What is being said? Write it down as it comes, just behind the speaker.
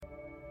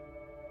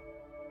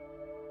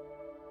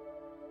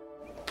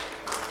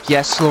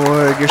Yes,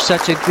 Lord, you're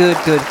such a good,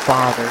 good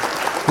Father.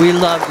 We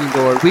love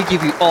you, Lord. We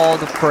give you all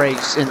the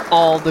praise and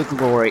all the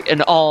glory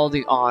and all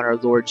the honor,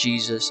 Lord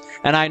Jesus.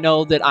 And I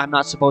know that I'm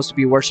not supposed to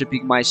be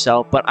worshiping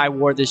myself, but I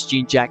wore this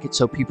jean jacket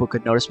so people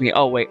could notice me.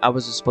 Oh, wait, I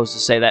wasn't supposed to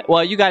say that.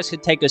 Well, you guys can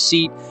take a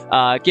seat.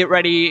 Get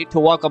ready to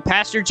welcome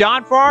Pastor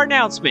John for our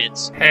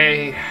announcements.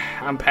 Hey,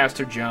 I'm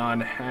Pastor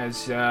John.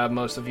 As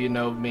most of you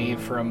know me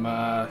from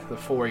the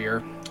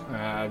foyer.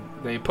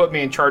 They put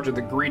me in charge of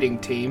the greeting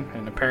team,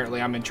 and apparently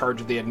I'm in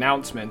charge of the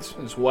announcements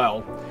as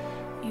well.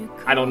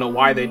 I don't know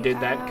why they did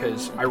that,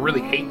 because I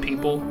really hate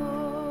people.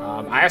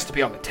 I asked to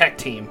be on the tech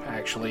team,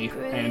 actually,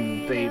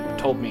 and they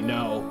told me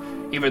no,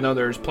 even though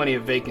there's plenty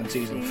of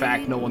vacancies. In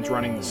fact, no one's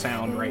running the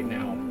sound right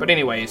now. But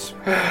anyways,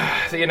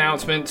 the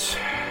announcements.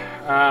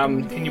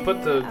 Can you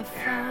put the...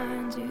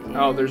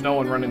 Oh, there's no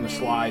one running the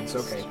slides.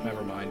 Okay,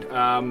 never mind.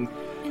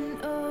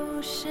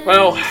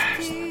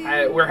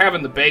 We're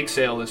having the bake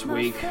sale this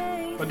week.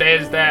 What day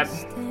is that?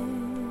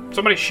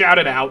 Somebody shout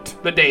it out.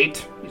 The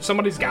date.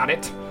 Somebody's got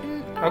it.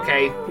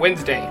 Okay,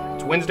 Wednesday.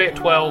 It's Wednesday at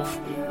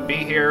 12. Be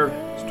here.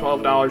 It's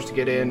 $12 to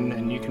get in,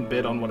 and you can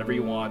bid on whatever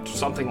you want.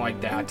 Something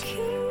like that.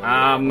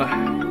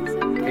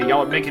 Okay,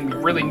 y'all are making me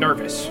really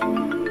nervous.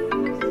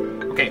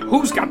 Okay,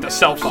 who's got the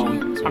cell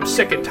phone? I'm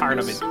sick and tired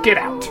of it. Get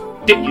out.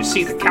 Didn't you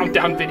see the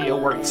countdown video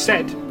where it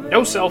said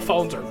no cell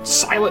phones or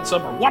silence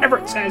them or whatever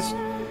it says?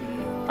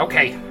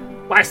 Okay,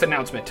 last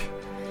announcement.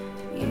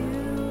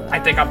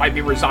 I think I might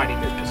be resigning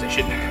this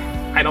position.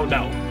 I don't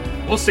know.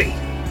 We'll see.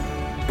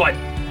 But,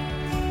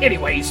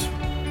 anyways,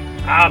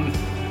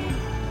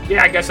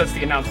 I guess that's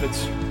the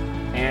announcements.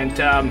 And,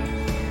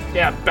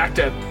 back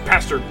to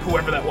Pastor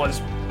whoever that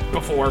was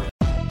before.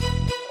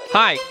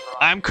 Hi,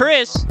 I'm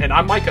Chris. And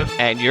I'm Micah.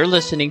 And you're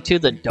listening to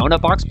the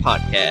Doughnut Box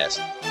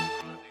Podcast.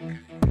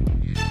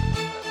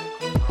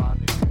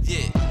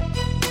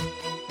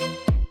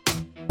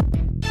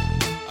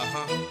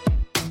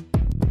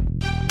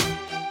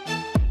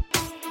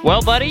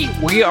 Well, buddy,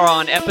 we are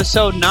on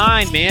episode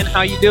 9, man.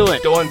 How you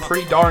doing? Doing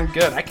pretty darn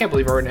good. I can't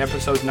believe we're in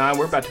episode 9.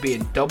 We're about to be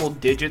in double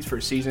digits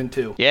for season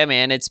 2. Yeah,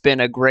 man, it's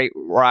been a great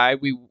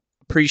ride. We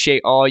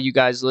appreciate all you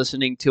guys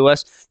listening to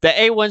us. The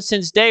A1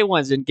 since day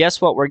ones, and guess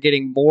what? We're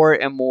getting more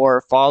and more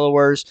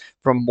followers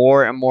from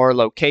more and more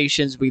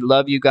locations. We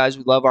love you guys.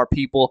 We love our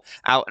people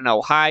out in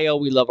Ohio.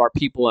 We love our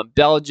people in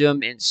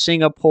Belgium, in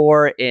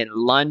Singapore, in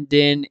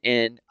London,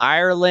 in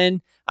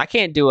Ireland. I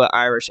can't do an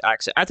Irish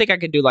accent. I think I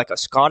can do like a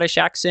Scottish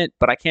accent,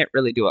 but I can't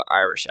really do an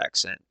Irish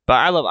accent. But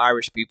I love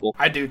Irish people.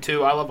 I do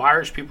too. I love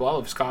Irish people. I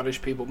love Scottish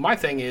people. My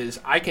thing is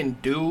I can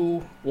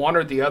do one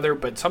or the other,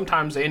 but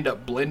sometimes they end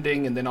up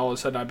blending, and then all of a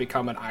sudden I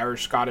become an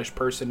Irish-Scottish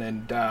person,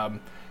 and,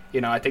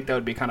 I think that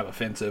would be kind of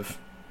offensive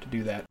to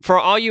do that. For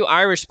all you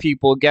Irish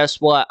people, guess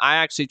what? I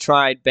actually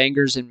tried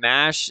bangers and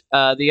mash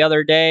the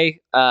other day,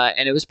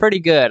 and it was pretty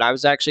good. I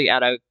was actually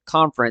at a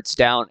conference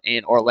down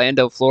in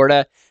Orlando,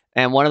 Florida,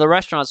 and one of the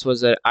restaurants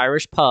was an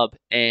Irish pub,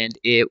 and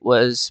it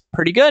was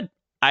pretty good.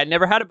 I'd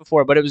never had it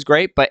before, but it was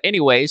great. But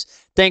anyways,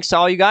 thanks to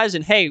all you guys.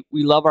 And hey,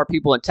 we love our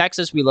people in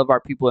Texas. We love our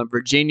people in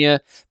Virginia,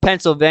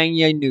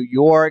 Pennsylvania, New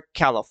York,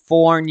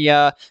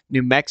 California,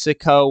 New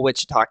Mexico,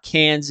 Wichita,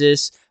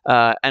 Kansas,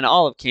 and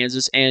all of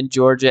Kansas and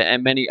Georgia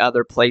and many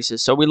other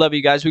places. So we love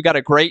you guys. We got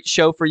a great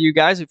show for you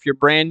guys. If you're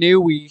brand new,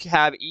 we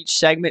have each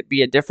segment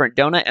be a different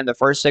donut. And the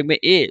first segment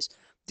is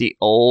the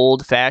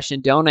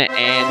old-fashioned donut,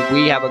 and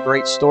we have a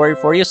great story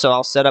for you, so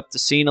I'll set up the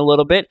scene a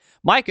little bit.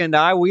 Micah and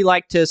I, we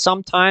like to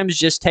sometimes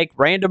just take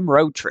random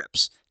road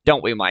trips,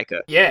 don't we,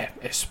 Micah? Yeah,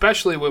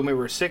 especially when we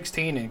were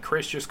 16 and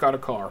Chris just got a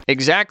car.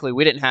 Exactly.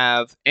 We didn't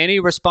have any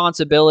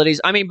responsibilities.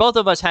 I mean, both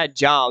of us had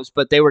jobs,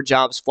 but they were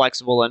jobs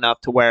flexible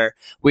enough to where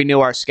we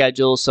knew our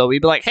schedules, so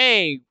we'd be like,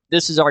 hey,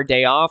 this is our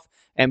day off.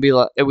 And be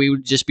like, we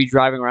would just be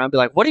driving around and be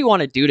like, what do you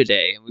want to do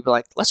today? And we'd be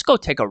like, let's go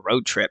take a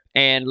road trip.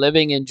 And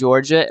living in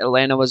Georgia,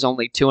 Atlanta was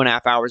only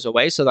 2.5 hours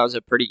away, so that was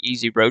a pretty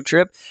easy road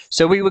trip.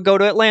 So we would go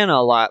to Atlanta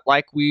a lot.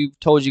 Like we've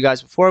told you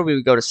guys before, we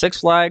would go to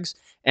Six Flags,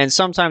 and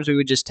sometimes we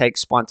would just take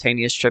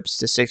spontaneous trips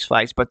to Six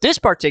Flags. But this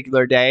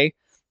particular day,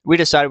 we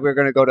decided we were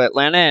going to go to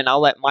Atlanta, and I'll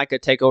let Micah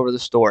take over the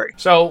story.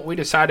 So we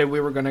decided we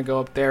were going to go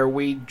up there.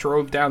 We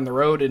drove down the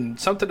road, and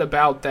something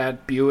about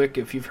that Buick,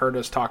 if you've heard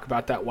us talk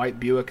about that white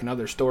Buick and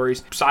other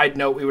stories. Side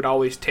note, we would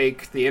always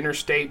take the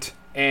interstate,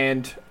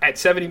 and at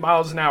 70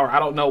 miles an hour, I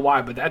don't know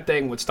why, but that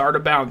thing would start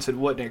a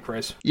bouncing, wouldn't it,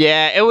 Chris?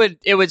 Yeah,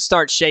 it would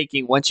start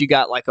shaking once you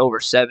got like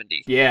over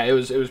 70. Yeah, it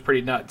was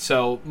pretty nuts.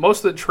 So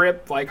most of the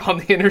trip, like on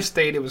the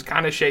interstate, it was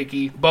kind of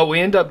shaky, but we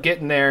end up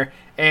getting there.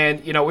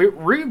 And, we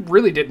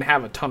really didn't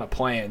have a ton of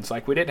plans.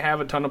 Like, we didn't have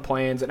a ton of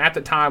plans. And at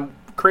the time,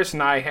 Chris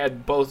and I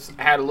had both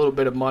had a little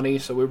bit of money.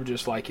 So we were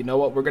just like, you know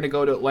what? We're going to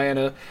go to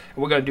Atlanta and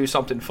we're going to do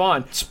something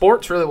fun.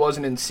 Sports really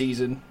wasn't in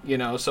season,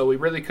 so we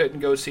really couldn't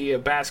go see a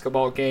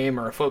basketball game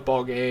or a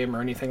football game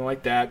or anything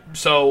like that.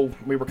 So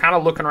we were kind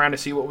of looking around to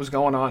see what was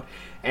going on.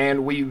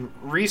 And we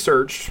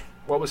researched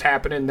what was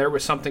happening. There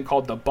was something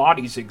called the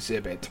Bodies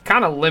exhibit.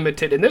 Kind of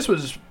limited. And this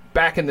was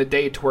back in the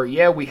day to where,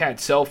 yeah, we had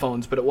cell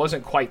phones, but it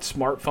wasn't quite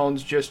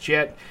smartphones just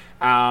yet.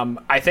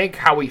 I think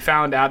how we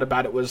found out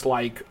about it was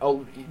like,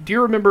 do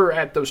you remember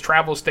at those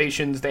travel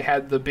stations, they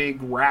had the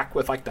big rack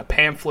with like the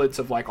pamphlets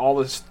of like all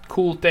this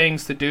cool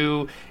things to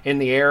do in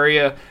the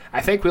area?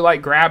 I think we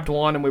like grabbed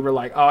one and we were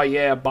like, oh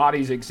yeah,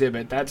 bodies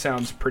exhibit. That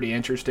sounds pretty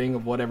interesting,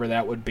 of whatever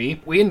that would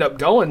be. We ended up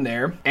going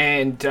there,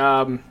 and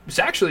it's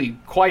actually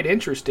quite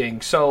interesting.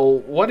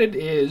 So what it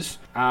is,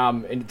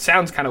 and it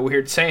sounds kind of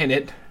weird saying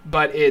it,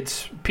 but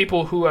it's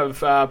people who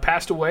have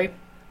passed away,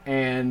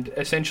 and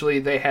essentially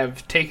they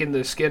have taken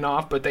the skin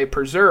off, but they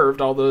preserved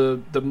all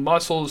the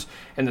muscles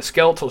and the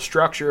skeletal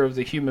structure of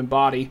the human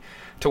body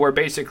to where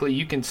basically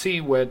you can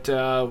see what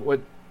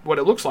it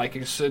looks like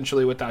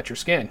essentially without your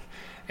skin.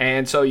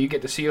 And so you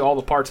get to see all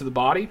the parts of the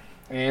body,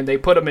 and they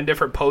put them in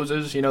different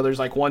poses. You know, there's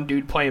like one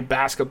dude playing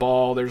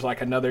basketball, there's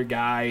like another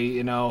guy,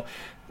 you know,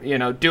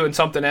 doing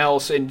something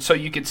else, and so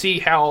you can see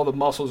how all the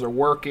muscles are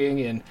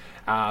working,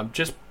 and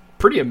just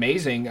pretty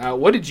amazing.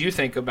 What did you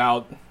think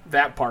about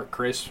that part,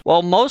 Chris?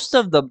 Well, most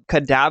of the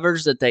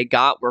cadavers that they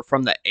got were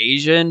from the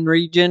Asian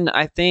region,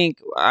 I think,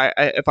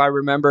 if I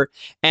remember.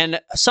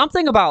 And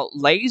something about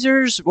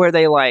lasers where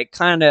they like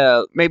kind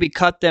of maybe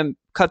cut the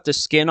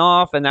skin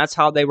off, and that's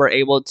how they were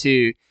able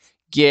to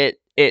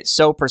get it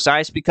so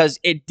precise, because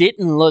it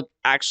didn't look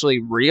actually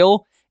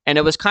real, and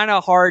it was kind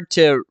of hard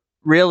to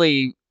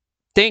really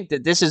think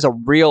that this is a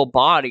real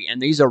body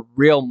and these are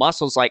real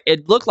muscles. Like,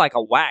 it looked like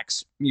a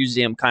wax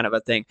museum kind of a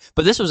thing,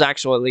 but this was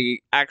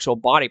actually actual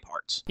body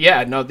parts.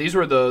 Yeah, no, these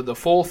were the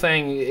full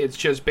thing. It's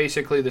just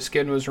basically the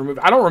skin was removed.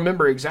 I don't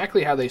remember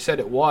exactly how they said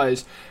it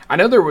was. I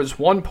know there was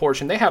one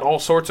portion, they had all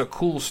sorts of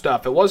cool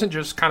stuff. It wasn't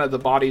just kind of the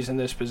bodies in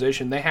this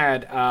position. They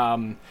had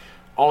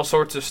all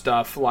sorts of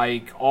stuff,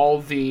 like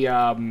all the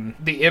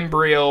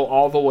embryo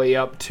all the way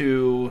up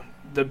to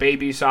the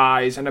baby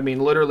size, and I mean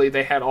literally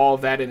they had all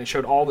of that, and it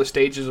showed all the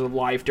stages of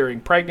life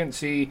during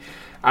pregnancy.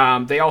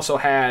 They also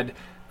had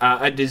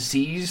a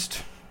diseased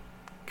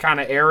kind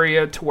of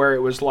area to where it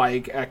was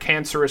like a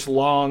cancerous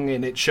lung,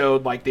 and it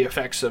showed like the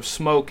effects of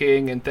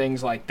smoking and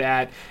things like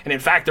that. And in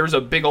fact, there's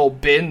a big old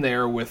bin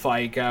there with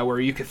like where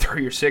you could throw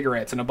your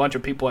cigarettes, and a bunch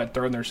of people had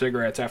thrown their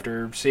cigarettes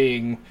after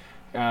seeing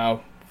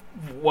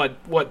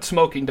what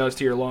smoking does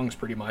to your lungs,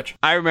 pretty much.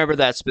 I remember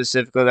that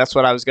specifically. That's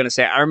what I was going to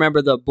say. I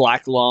remember the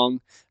black lung,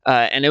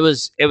 and it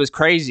was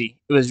crazy.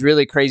 It was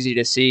really crazy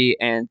to see,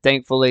 and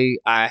thankfully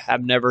I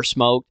have never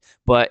smoked,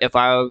 but if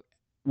I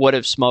would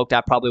have smoked, I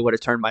probably would have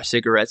turned my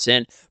cigarettes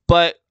in.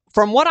 But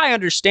from what I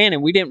understand,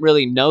 and we didn't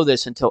really know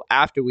this until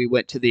after we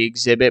went to the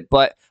exhibit,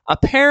 but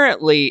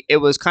apparently it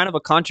was kind of a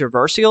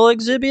controversial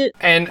exhibit.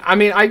 And I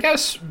mean, I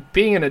guess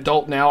being an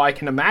adult now, I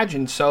can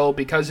imagine so,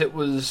 because it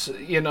was,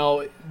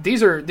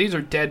 these are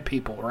dead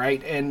people,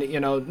 right? And,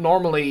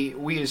 normally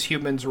we as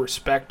humans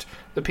respect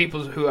the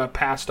people who have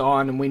passed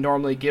on, and we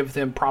normally give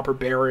them proper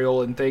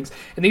burial and things.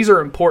 And these are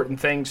important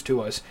things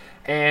to us.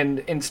 And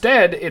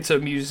instead, it's a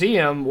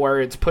museum where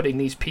it's putting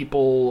these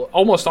people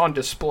almost on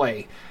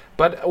display.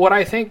 But what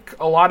I think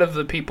a lot of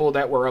the people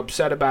that were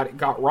upset about it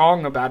got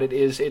wrong about it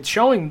is it's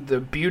showing the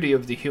beauty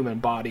of the human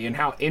body and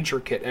how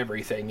intricate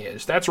everything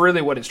is. That's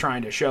really what it's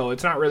trying to show.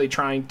 It's not really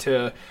trying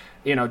to,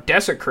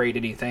 desecrate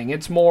anything.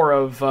 It's more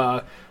of,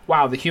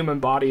 wow, the human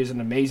body is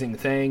an amazing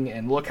thing,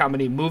 and look how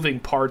many moving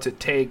parts it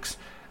takes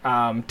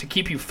to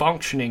keep you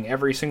functioning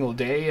every single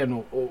day,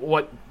 and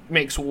what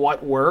makes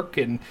what work.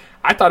 And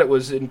I thought it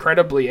was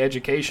incredibly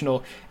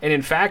educational. And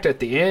in fact, at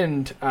the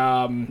end,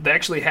 they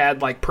actually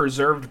had like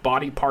preserved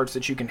body parts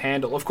that you can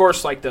handle. Of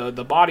course, like the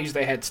bodies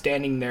they had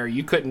standing there,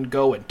 you couldn't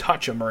go and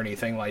touch them or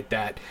anything like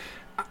that.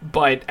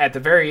 But at the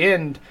very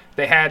end,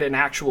 they had an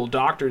actual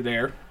doctor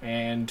there,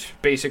 and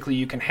basically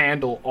you can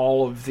handle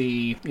all of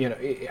the,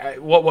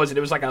 what was it?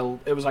 It was like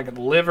a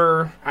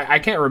liver. I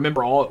can't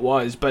remember all it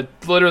was, but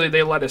literally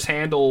they let us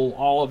handle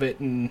all of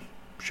it and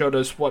showed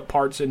us what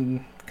parts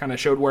and kind of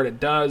showed where it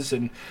does,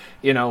 and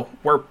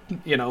where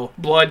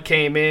blood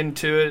came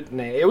into it,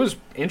 and it was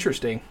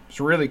interesting. It's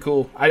really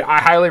cool.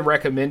 I highly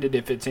recommend it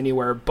if it's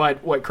anywhere.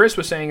 But what Chris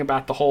was saying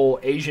about the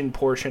whole Asian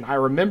portion, I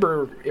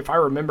remember, if I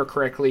remember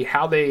correctly,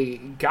 how they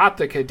got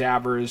the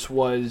cadavers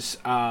was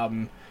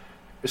some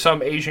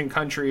Asian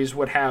countries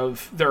would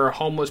have their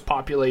homeless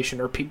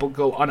population or people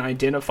go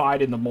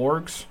unidentified in the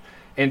morgues.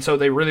 And so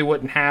they really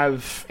wouldn't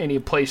have any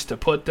place to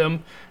put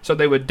them. So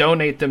they would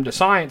donate them to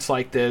science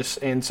like this.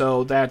 And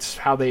so that's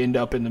how they end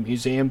up in the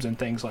museums and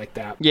things like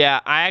that. Yeah,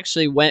 I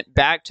actually went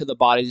back to the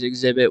bodies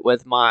exhibit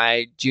with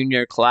my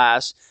junior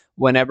class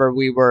whenever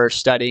we were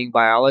studying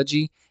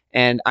biology.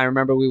 And I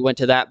remember we went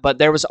to that. But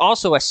there was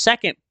also a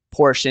second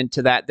portion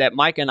to that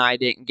Mike and I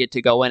didn't get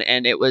to go in.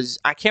 And it was,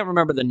 I can't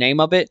remember the name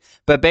of it,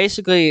 but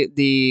basically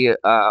the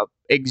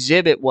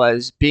exhibit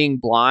was being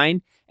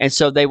blind. And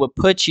so they would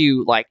put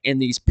you like in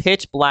these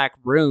pitch black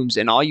rooms,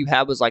 and all you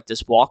had was like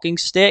this walking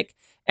stick,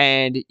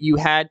 and you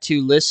had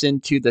to listen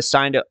to the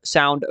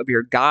sound of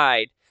your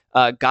guide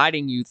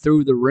guiding you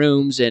through the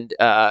rooms. And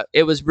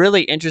it was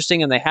really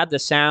interesting, and they had the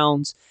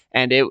sounds,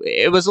 And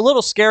it was a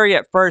little scary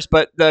at first,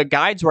 but the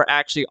guides were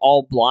actually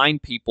all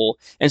blind people.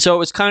 And so it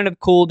was kind of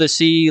cool to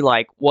see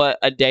like what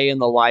a day in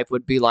the life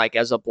would be like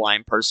as a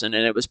blind person.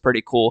 And it was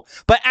pretty cool.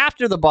 But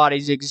after the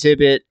bodies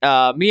exhibit,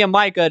 me and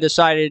Micah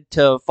decided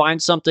to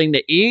find something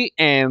to eat.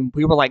 And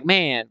we were like,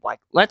 man, like,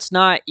 let's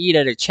not eat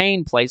at a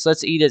chain place.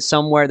 Let's eat at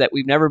somewhere that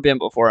we've never been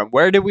before. And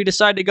where did we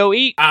decide to go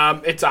eat?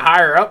 It's a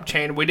higher up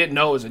chain. We didn't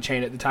know it was a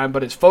chain at the time,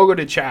 but it's Fogo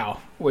de Chao,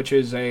 which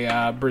is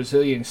a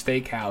Brazilian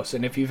steakhouse.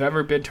 And if you've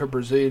ever been to a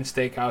Brazilian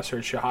steakhouse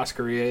or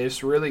churrascaria,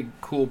 it's a really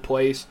cool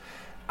place.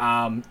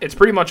 It's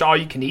pretty much all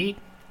you can eat.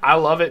 I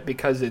love it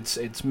because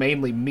it's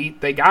mainly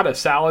meat. They got a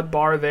salad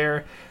bar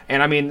there.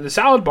 And, I mean, the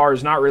salad bar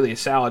is not really a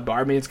salad bar.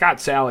 I mean, it's got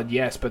salad,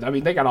 yes, but, I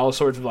mean, they got all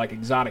sorts of, like,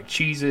 exotic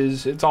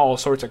cheeses. It's all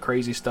sorts of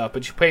crazy stuff.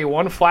 But you pay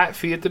one flat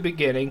fee at the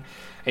beginning,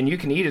 and you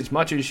can eat as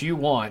much as you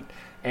want.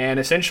 And,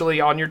 essentially,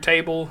 on your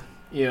table,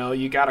 you know,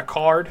 you got a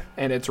card,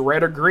 and it's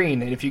red or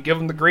green. And if you give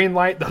them the green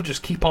light, they'll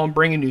just keep on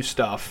bringing you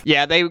stuff.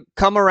 Yeah, they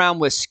come around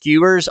with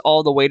skewers.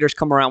 All the waiters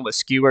come around with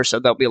skewers, so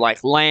they'll be,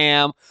 like,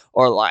 lamb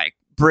or, like,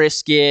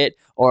 brisket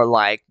or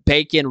like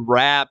bacon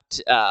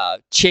wrapped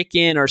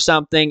chicken or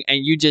something,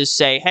 and you just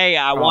say, hey,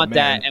 I want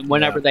that. And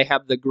whenever they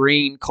have the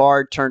green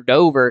card turned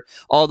over,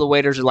 all the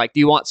waiters are like, do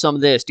you want some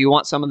of this? Do you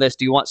want some of this?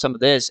 Do you want some of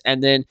this?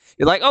 And then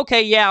you're like,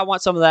 okay, yeah, I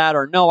want some of that,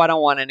 or no, I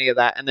don't want any of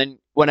that. And then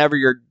whenever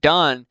you're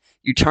done,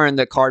 you turn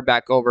the card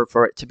back over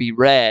for it to be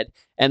red.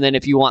 And then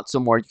if you want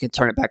some more, you can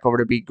turn it back over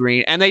to be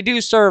green. And they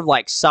do serve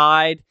like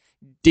side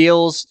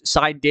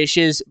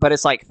dishes, but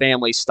it's like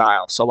family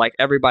style. So like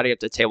everybody at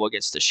the table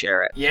gets to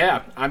share it.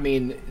 Yeah, I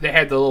mean, they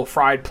had the little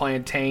fried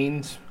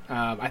plantains.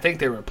 I think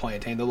they were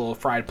the little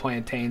fried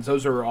plantains.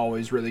 Those are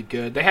always really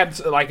good. They had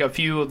like a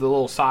few of the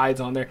little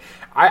sides on there.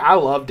 I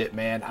loved it,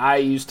 man. I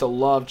used to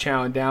love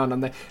chowing down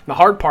on that. The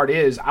hard part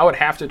is I would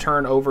have to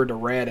turn over to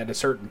red at a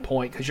certain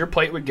point because your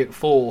plate would get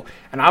full,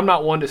 and I'm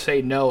not one to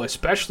say no,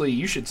 especially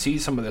you should see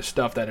some of the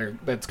stuff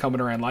that's coming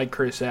around, like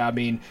Chris said. I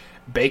mean,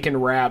 bacon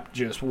wrapped,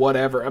 just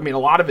whatever. I mean, a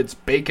lot of it's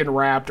bacon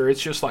wrapped, or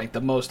it's just like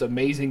the most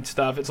amazing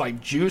stuff. It's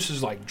like juice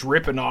is like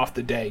dripping off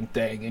the dang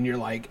thing, and you're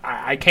like,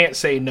 I can't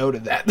say no to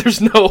that.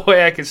 There's no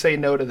way I can say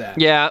no to that.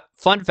 Yeah,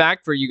 fun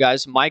fact for you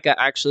guys, Micah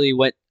actually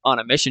went on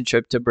a mission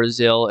trip to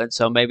Brazil, and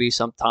so maybe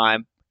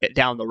sometime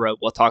down the road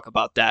we'll talk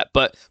about that.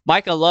 But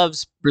Micah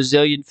loves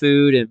Brazilian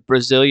food and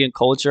Brazilian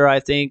culture, I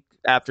think,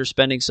 after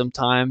spending some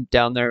time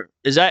down there.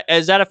 Is that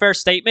a fair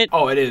statement?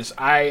 Oh, it is.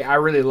 I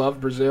really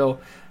love Brazil.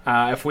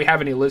 If we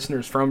have any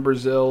listeners from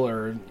Brazil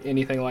or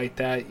anything like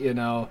that, you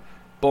know,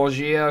 Bom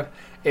Dia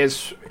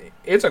it's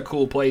a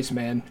cool place,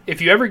 man.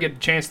 If you ever get a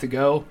chance to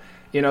go,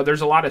 you know,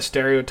 there's a lot of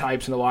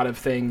stereotypes and a lot of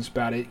things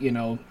about it, you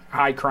know,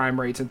 high crime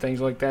rates and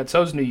things like that.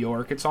 So is New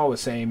York. It's all the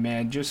same,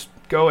 man. Just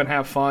go and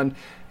have fun.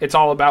 It's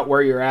all about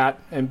where you're at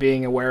and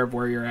being aware of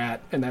where you're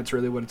at, and that's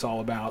really what it's all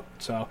about.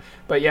 So,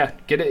 but yeah,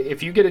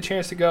 if you get a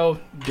chance to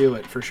go, do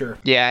it for sure.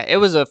 Yeah, it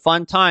was a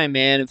fun time,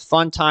 man.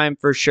 Fun time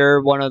for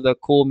sure. One of the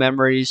cool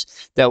memories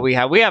that we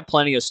have. We have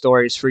plenty of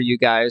stories for you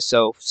guys,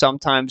 so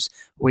sometimes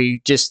we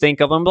just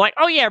think of them like,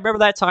 oh yeah, remember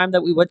that time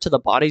that we went to the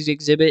bodies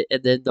exhibit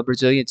and then the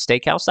Brazilian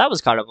steakhouse? That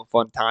was kind of a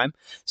fun time.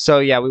 So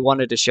yeah, we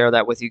wanted to share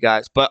that with you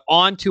guys. But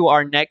on to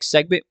our next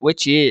segment,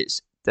 which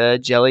is the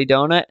Jelly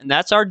Donut, and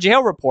that's our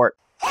jail report.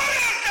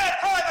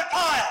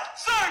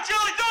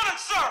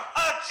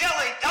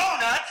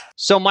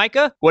 So,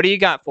 Micah, what do you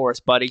got for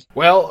us, buddy?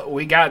 Well,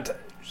 we got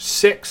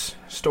 6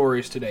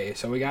 stories today,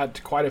 so we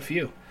got quite a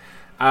few.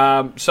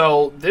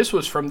 So this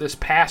was from this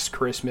past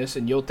Christmas,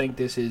 and you'll think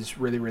this is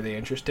really, really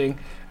interesting.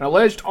 An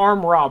alleged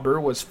armed robber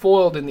was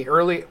foiled in the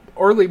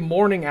early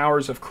morning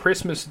hours of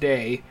Christmas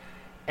Day,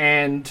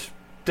 and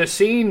the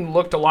scene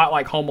looked a lot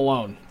like Home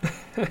Alone.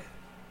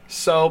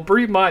 So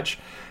pretty much,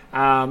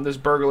 this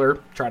burglar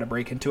tried to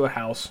break into a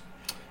house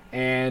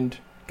and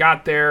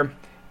got there.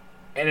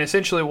 And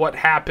essentially what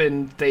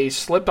happened, they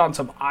slipped on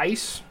some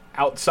ice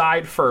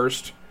outside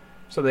first.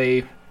 So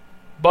they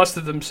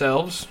busted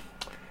themselves.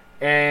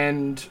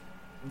 And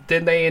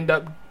then they end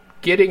up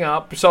getting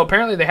up. So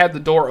apparently they had the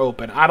door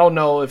open. I don't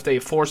know if they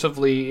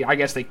forcibly, I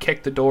guess they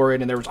kicked the door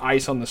in and there was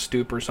ice on the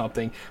stoop or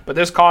something. But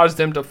this caused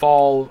them to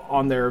fall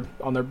on their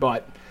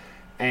butt.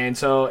 And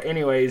so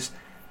anyways,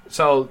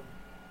 so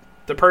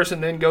the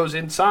person then goes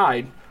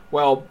inside.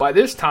 Well, by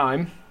this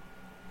time,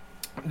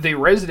 the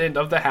resident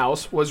of the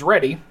house was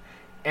ready.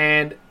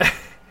 And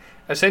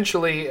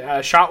essentially,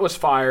 a shot was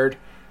fired,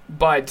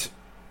 but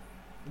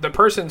the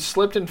person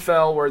slipped and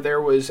fell where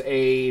there was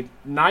a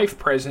knife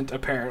present,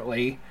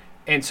 apparently,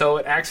 and so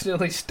it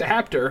accidentally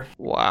stabbed her.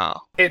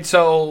 Wow. And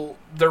so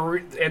the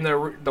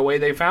way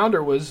they found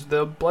her was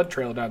the blood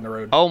trail down the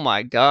road. Oh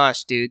my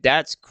gosh, dude,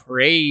 that's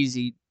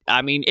crazy.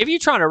 I mean, if you're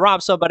trying to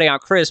rob somebody on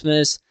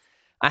Christmas,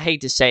 I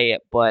hate to say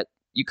it, but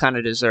you kind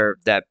of deserve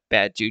that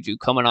bad juju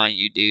coming on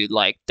you, dude.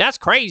 Like, that's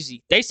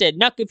crazy. They said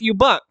knuck if you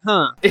buck,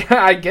 huh?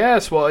 Yeah, I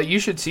guess. Well, you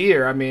should see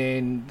her. I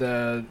mean,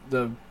 there's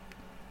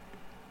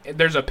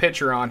a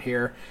picture on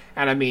here,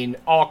 and I mean,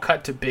 all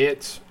cut to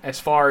bits.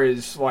 As far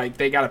as, like,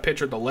 they got a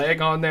picture of the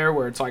leg on there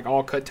where it's, like,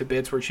 all cut to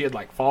bits where she had,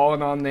 like,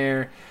 fallen on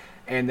there.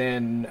 and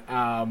then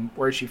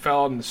where she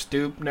fell on the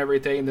stoop and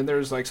everything. And then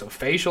there's like some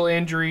facial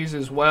injuries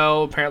as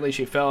well. Apparently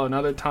she fell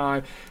another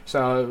time,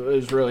 so it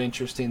was really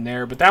interesting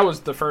there. But that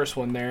was the first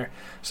one there.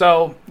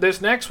 So this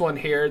next one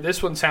here,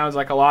 this one sounds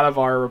like a lot of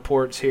our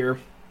reports here.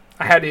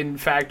 I had to, in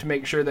fact,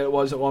 make sure that it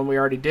wasn't one we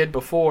already did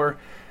before.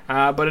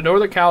 But a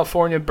Northern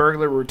California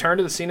burglar returned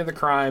to the scene of the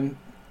crime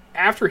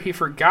after he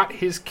forgot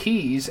his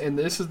keys, and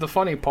this is the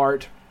funny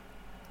part,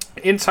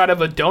 inside of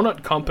a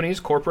donut company's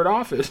corporate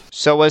office.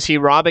 So was he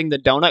robbing the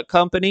donut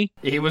company?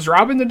 He was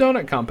robbing the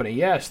donut company,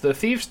 yes. The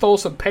thief stole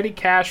some petty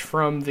cash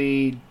from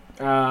the,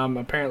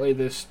 apparently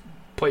this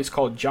place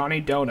called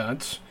Johnny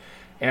Donuts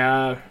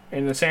in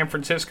the San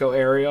Francisco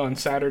area on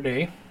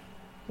Saturday,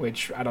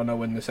 which I don't know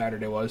when the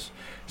Saturday was.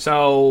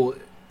 So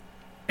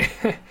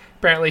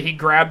apparently he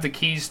grabbed the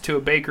keys to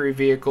a bakery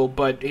vehicle,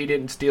 but he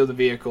didn't steal the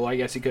vehicle. I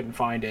guess he couldn't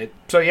find it.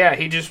 So yeah,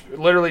 he just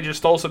literally just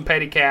stole some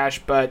petty cash,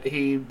 but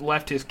he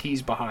left his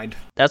keys behind.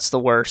 That's the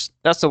worst.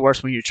 That's the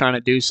worst when you're trying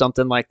to do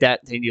something like that,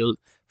 then you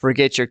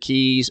forget your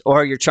keys,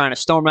 or you're trying to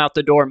storm out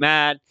the door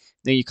mad,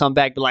 then you come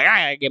back and be like,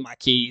 I gotta get my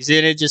keys,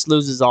 and it just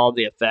loses all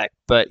the effect.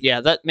 But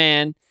yeah,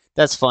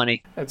 that's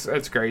funny.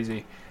 That's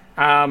crazy.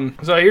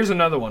 So here's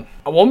another one.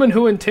 A woman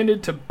who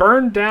intended to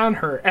burn down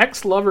her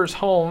ex-lover's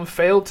home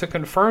failed to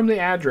confirm the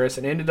address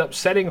and ended up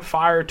setting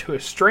fire to a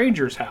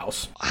stranger's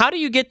house. How do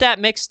you get that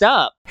mixed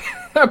up?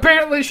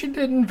 Apparently she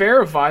didn't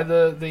verify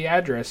the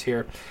address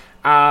here.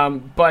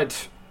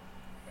 But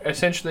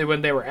essentially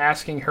when they were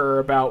asking her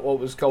about what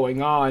was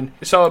going on,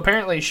 so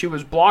apparently she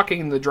was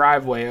blocking the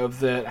driveway of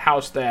the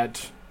house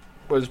that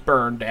was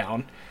burned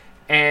down,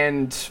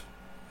 and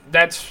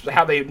that's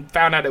how they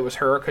found out it was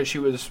her, because she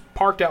was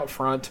parked out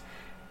front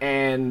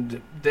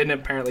and then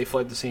apparently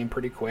fled the scene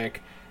pretty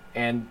quick.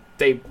 And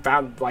they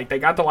found, they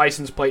got the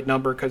license plate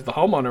number, because the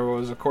homeowner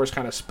was, of course,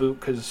 kind of spooked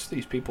because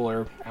these people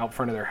are out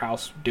front of their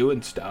house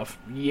doing stuff.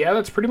 Yeah,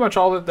 that's pretty much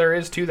all that there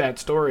is to that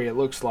story, it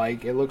looks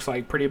like. It looks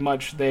like pretty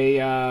much they...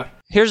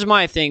 Here's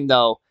my thing,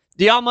 though.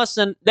 They must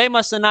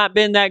have not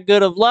been that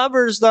good of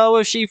lovers, though,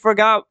 if she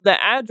forgot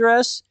the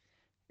address.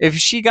 If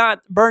she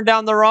got burned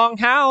down the wrong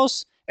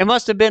house, it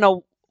must have been a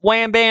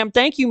wham bam,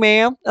 thank you,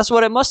 ma'am. That's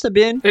what it must have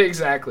been.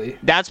 Exactly.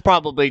 That's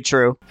probably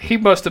true. He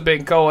must have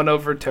been going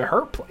over to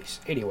her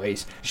place.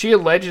 Anyways, she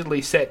allegedly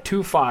set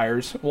 2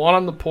 fires, one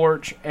on the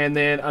porch and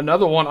then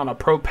another one on a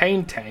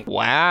propane tank.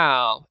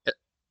 Wow.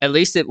 At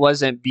least it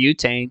wasn't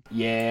butane.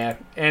 Yeah,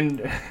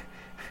 and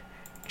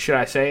should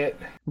I say it?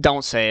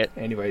 Don't say it.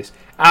 Anyways.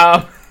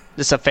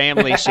 It's a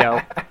family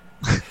show.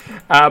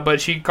 But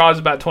she caused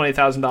about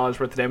 $20,000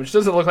 worth of damage. It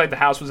doesn't look like the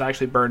house was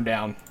actually burned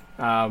down.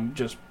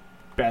 Just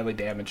badly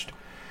damaged.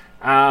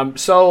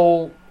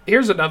 So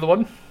here's another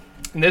one,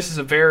 and this is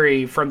a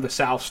very from the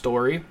South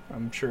story.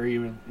 I'm sure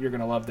you're going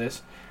to love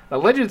this. An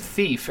alleged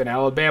thief in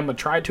Alabama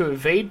tried to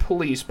evade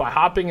police by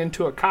hopping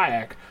into a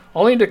kayak,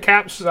 only to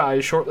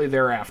capsize shortly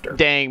thereafter.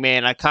 Dang,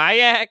 man, a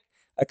kayak?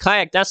 A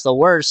kayak, that's the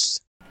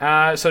worst.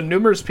 So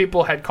numerous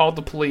people had called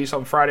the police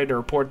on Friday to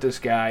report this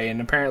guy, and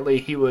apparently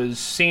he was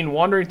seen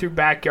wandering through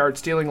backyards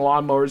stealing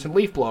lawnmowers and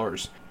leaf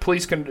blowers.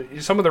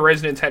 Some of the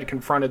residents had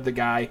confronted the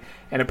guy,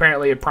 and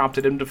apparently it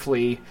prompted him to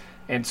flee.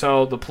 And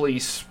so the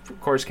police, of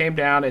course, came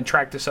down and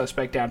tracked the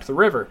suspect down to the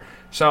river.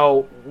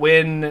 So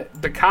when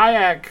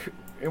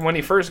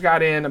he first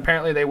got in,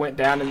 apparently they went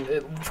down,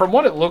 and from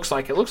what it looks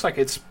like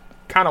it's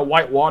kind of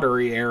white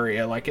watery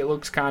area. Like, it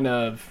looks kind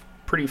of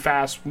pretty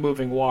fast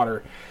moving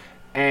water.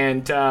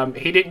 And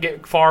he didn't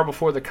get far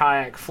before the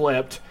kayak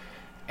flipped,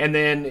 and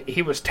then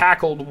he was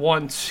tackled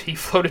once he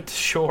floated to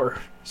shore.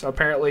 So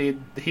apparently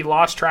he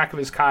lost track of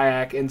his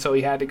kayak, and so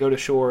he had to go to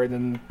shore, and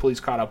then the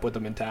police caught up with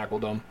him and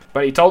tackled him.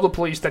 But he told the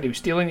police that he was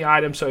stealing the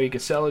item so he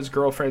could sell his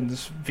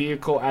girlfriend's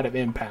vehicle at an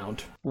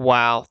impound.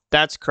 Wow,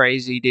 that's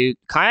crazy, dude.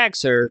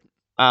 Kayaks are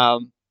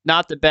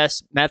not the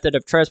best method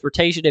of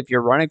transportation if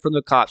you're running from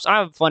the cops. I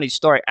have a funny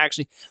story.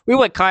 Actually, we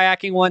went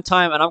kayaking one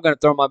time, and I'm going to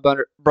throw my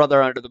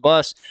brother under the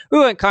bus. We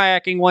went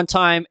kayaking one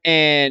time,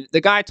 and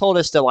the guy told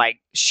us to,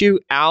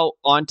 shoot out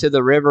onto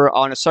the river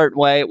on a certain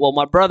way. Well,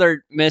 my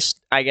brother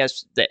missed, I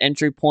guess, the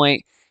entry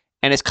point,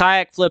 and his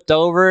kayak flipped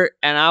over,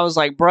 and I was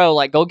like,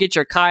 bro, go get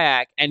your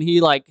kayak. And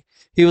he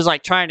was,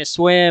 trying to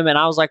swim, and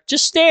I was like,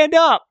 just stand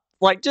up.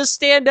 Just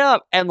stand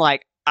up. And,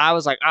 I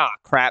was like, ah,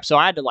 crap. So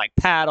I had to,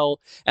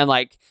 paddle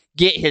and,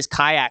 get his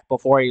kayak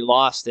before he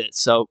lost it.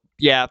 So,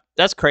 yeah,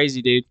 that's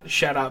crazy, dude.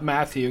 Shout out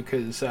Matthew,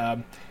 because,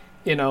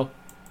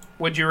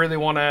 would you really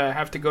want to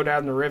have to go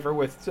down the river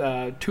with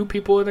 2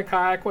 people in a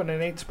kayak when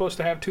it ain't supposed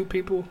to have 2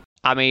 people?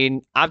 I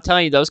mean, I'm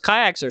telling you, those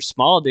kayaks are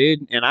small,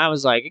 dude. And I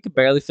was like, it could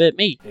barely fit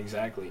me.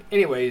 Exactly.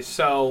 Anyways,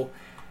 so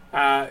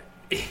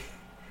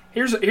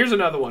here's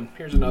another one.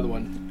 Here's another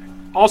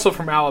one. Also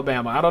from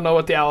Alabama. I don't know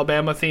what the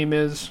Alabama theme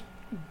is,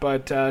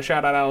 but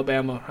shout out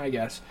Alabama, I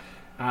guess.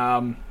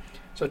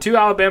 So 2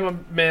 Alabama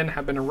men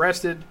have been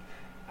arrested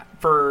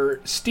for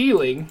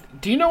stealing.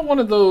 Do you know one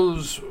of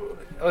those...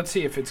 Let's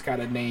see if it's got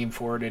a name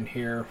for it in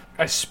here.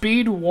 A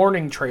speed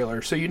warning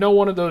trailer. So you know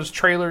one of those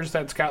trailers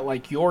that's got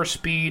like your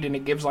speed and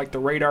it gives like the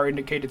radar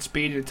indicated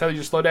speed and it tells you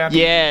to slow down?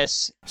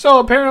 Yes. So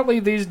apparently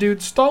these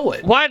dudes stole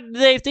it. Why did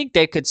they think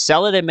they could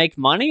sell it and make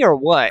money or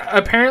what?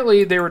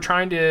 Apparently they were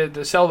trying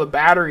to sell the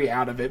battery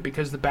out of it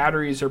because the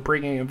batteries are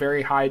bringing a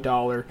very high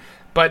dollar.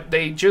 But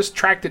they just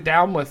tracked it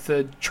down with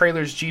the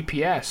trailer's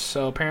GPS.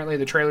 So apparently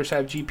the trailers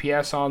have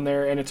GPS on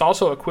there, and it's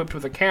also equipped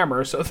with a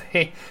camera. So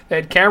they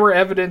had camera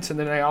evidence, and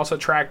then they also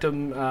tracked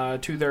them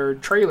to their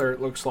trailer, it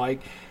looks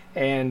like,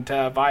 and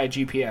via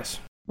GPS.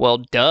 Well,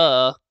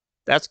 duh.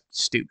 That's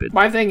stupid.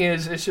 My thing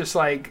is, it's just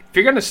like, if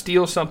you're going to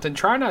steal something,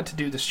 try not to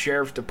do the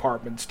sheriff's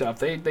department stuff.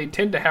 They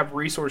tend to have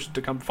resources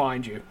to come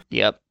find you.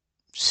 Yep.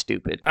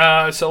 Stupid.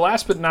 So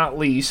last but not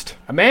least,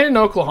 a man in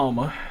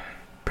Oklahoma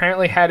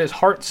apparently had his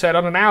heart set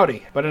on an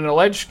Audi, but an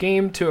alleged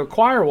scheme to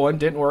acquire one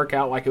didn't work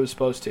out like it was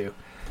supposed to.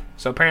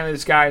 So apparently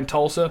this guy in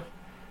Tulsa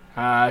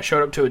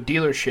showed up to a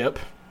dealership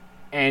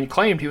and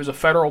claimed he was a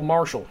federal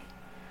marshal.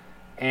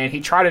 And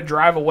he tried to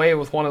drive away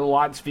with one of the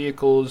lot's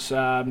vehicles,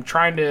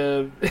 trying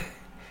to...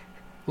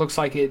 looks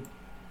like it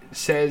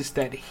says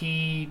that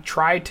he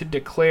tried to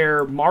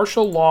declare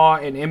martial law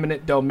and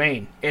eminent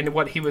domain. And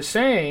what he was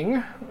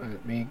saying...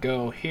 Let me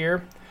go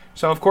here...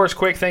 So, of course,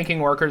 quick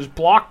thinking workers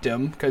blocked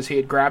him because he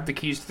had grabbed the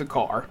keys to the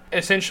car.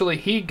 Essentially,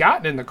 he'd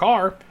gotten in the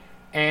car,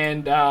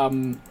 and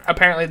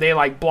apparently they,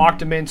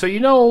 blocked him in. So,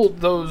 you know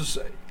those,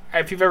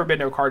 if you've ever been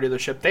to a car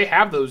dealership, they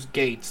have those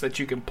gates that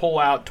you can pull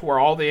out to where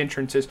all the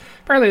entrances.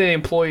 Apparently, the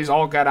employees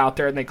all got out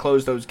there, and they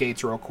closed those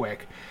gates real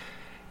quick.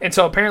 And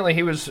so, apparently,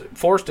 he was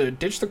forced to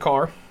ditch the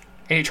car,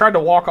 and he tried to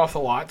walk off the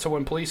lot. So,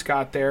 when police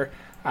got there,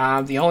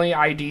 the only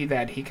ID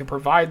that he could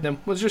provide them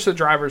was just a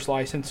driver's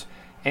license.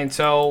 And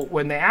so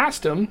when they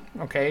asked him,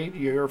 okay,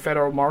 you're a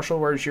federal marshal,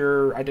 where's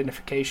your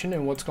identification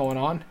and what's going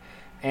on?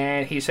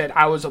 And he said,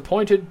 I was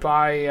appointed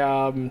by,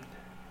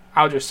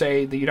 I'll just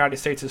say, the United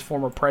States'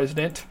 former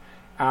president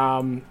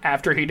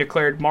after he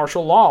declared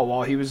martial law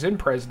while he was in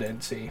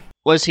presidency.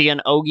 Was he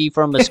an Ogie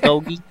from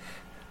Muskogee?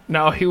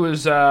 No, he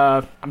was,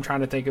 I'm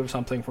trying to think of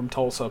something from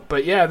Tulsa.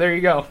 But yeah, there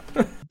you go.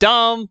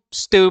 Dumb,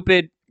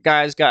 stupid.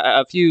 Guy's got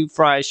a few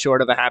fries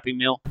short of a Happy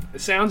Meal.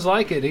 It sounds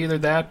like it. Either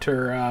that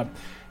or...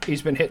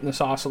 he's been hitting the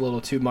sauce a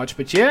little too much.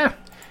 But yeah,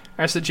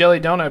 that's the Jelly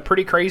Donut.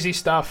 Pretty crazy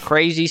stuff.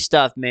 Crazy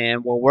stuff,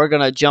 man. Well, we're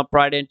going to jump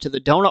right into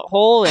the donut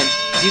hole, and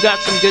you got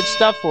some good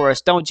stuff for us,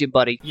 don't you,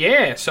 buddy?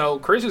 Yeah, so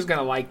Chris is going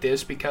to like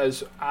this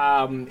because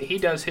he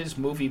does his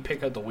movie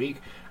pick of the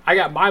week. I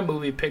got my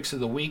movie picks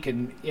of the week,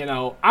 and, you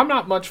know, I'm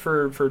not much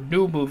for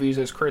new movies,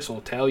 as Chris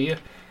will tell you.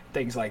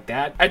 Things like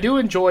that. I do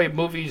enjoy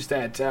movies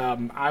that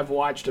I've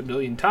watched a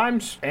million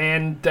times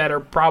and that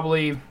are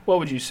probably, what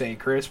would you say,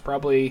 Chris?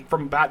 Probably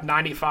from about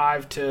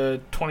 95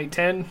 to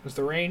 2010 is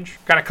the range.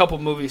 Got a couple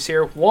movies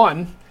here.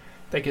 One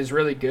I think is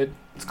really good.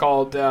 It's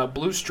called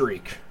Blue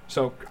Streak.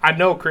 So I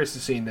know Chris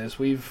has seen this.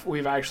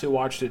 We've actually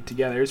watched it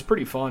together. It's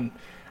pretty fun.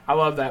 I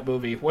love that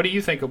movie. What do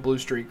you think of Blue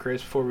Streak,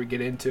 Chris, before we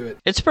get into it?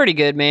 It's pretty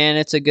good, man.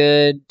 It's a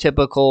good,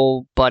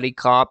 typical buddy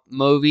cop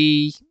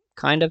movie,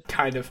 kind of.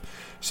 Kind of.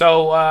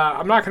 So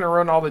I'm not going to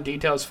ruin all the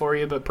details for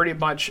you, but pretty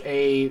much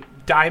a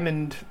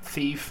diamond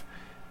thief,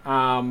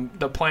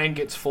 the plan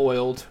gets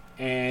foiled,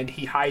 and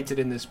he hides it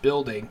in this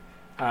building,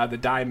 the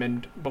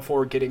diamond,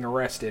 before getting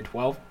arrested.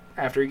 Well,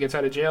 after he gets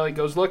out of jail, he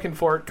goes looking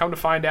for it. Come to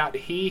find out,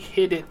 he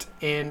hid it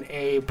in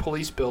a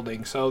police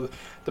building. So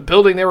the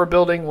building they were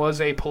building was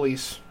a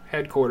police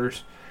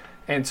headquarters,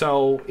 and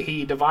so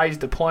he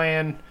devised a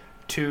plan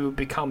to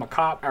become a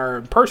cop or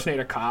impersonate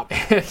a cop.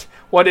 And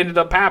what ended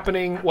up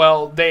happening,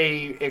 well,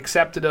 they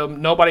accepted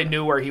him. Nobody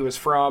knew where he was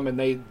from, and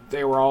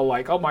they were all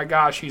like, oh my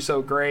gosh, he's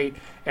so great.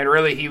 And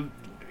really he,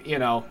 you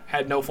know,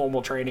 had no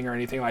formal training or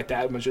anything like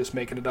that and was just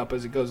making it up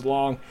as it goes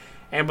along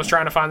and was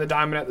trying to find the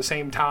diamond at the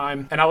same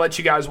time. And I'll let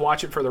you guys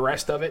watch it for the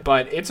rest of it.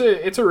 But it's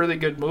a really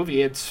good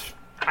movie.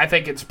 I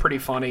think it's pretty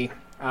funny.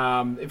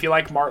 If you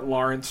like Martin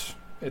Lawrence,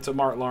 it's a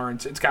Martin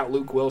Lawrence. It's got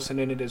Luke Wilson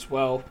in it as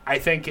well. I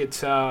think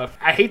it's, I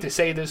hate to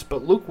say this,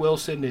 but Luke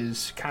Wilson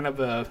is kind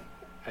of a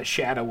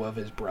shadow of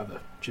his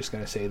brother. Just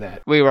going to say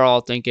that. We were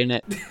all thinking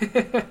it.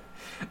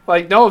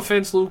 Like, no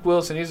offense, Luke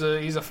Wilson. He's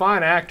a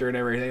fine actor and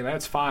everything.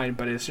 That's fine.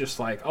 But it's just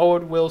like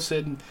Owen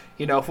Wilson.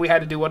 You know, if we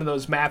had to do one of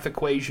those math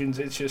equations,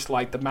 it's just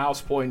like the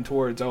mouse pointing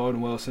towards Owen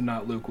Wilson,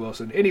 not Luke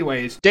Wilson.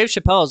 Anyways. Dave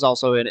Chappelle is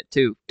also in it,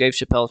 too. Dave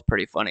Chappelle's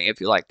pretty funny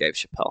if you like Dave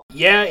Chappelle.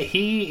 Yeah,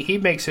 he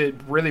makes it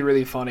really,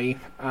 really funny.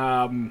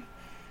 In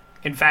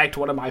fact,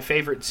 one of my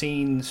favorite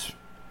scenes,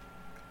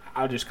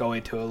 I'll just go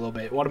into it a little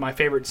bit. One of my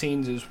favorite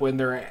scenes is when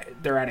they're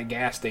at a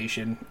gas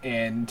station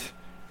and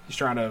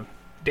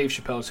Dave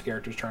Chappelle's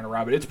character is trying to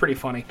rob it. It's pretty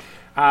funny.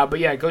 But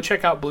yeah, go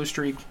check out Blue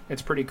Streak.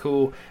 It's pretty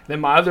cool. Then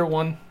my other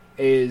one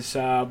is,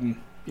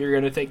 you're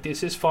going to think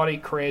this is funny,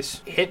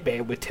 Chris,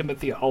 Hitman with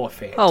Timothy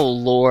Olyphant. Oh,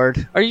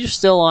 Lord. Are you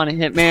still on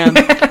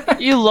Hitman?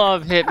 You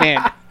love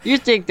Hitman. You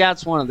think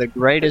that's one of the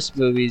greatest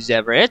movies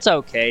ever. It's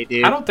okay,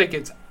 dude. I don't think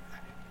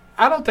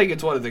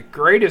it's one of the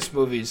greatest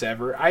movies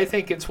ever. I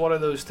think it's one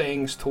of those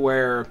things to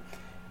where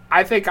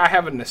I think I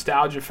have a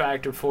nostalgia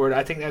factor for it.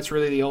 I think that's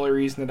really the only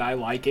reason that I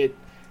like it.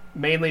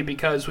 Mainly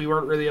because we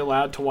weren't really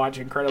allowed to watch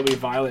incredibly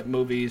violent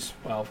movies.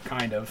 Well,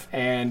 kind of.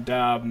 And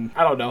I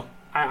don't know.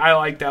 I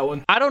like that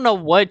one. I don't know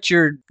what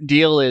your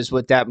deal is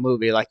with that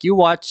movie. Like, you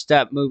watch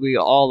that movie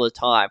all the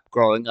time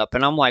growing up,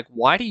 and I'm like,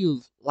 why do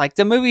you... Like,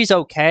 the movie's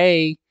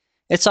okay.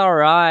 It's all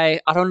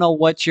right. I don't know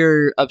what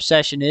your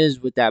obsession is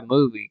with that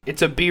movie.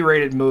 It's a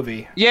B-rated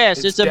movie.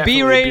 Yes, it's a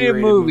B-rated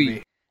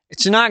movie.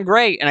 It's not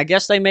great, and I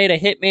guess they made a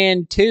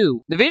Hitman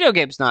 2. The video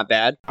game's not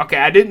bad. Okay,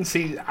 I didn't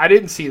see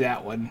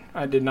that one.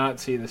 I did not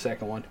see the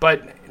second one.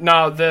 But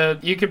no,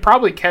 you could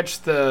probably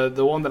catch the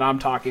one that I'm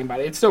talking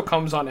about. It still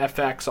comes on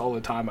FX all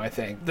the time, I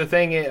think. The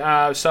thing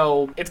is,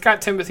 so it's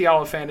got Timothy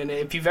Olyphant in it.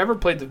 If you've ever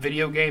played the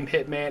video game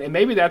Hitman, and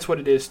maybe that's what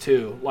it is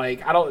too.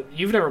 Like,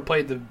 you've never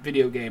played the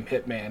video game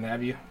Hitman,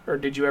 have you? Or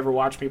did you ever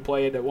watch me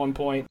play it at one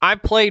point? I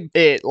played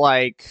it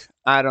like,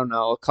 I don't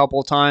know, a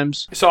couple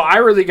times. So I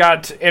really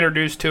got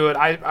introduced to it.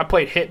 I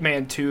played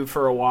Hitman 2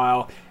 for a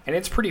while, and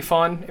it's pretty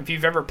fun. If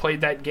you've ever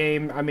played that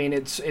game, I mean,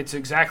 it's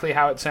exactly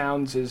how it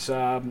sounds. Is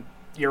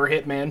you're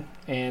a hitman,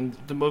 and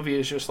the movie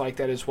is just like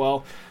that as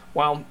well.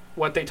 Well,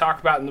 what they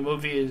talk about in the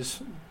movie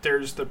is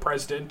there's the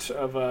president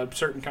of a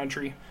certain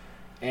country,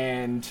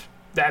 and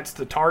that's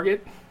the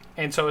target.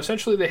 And so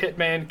essentially the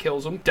hitman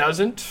kills him.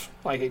 Doesn't.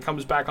 Like, it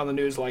comes back on the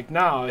news like,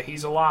 no,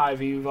 he's alive.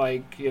 He,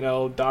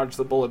 dodged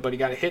the bullet, but he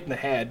got hit in the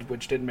head,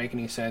 which didn't make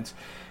any sense.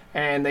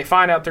 And they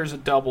find out there's a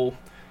double,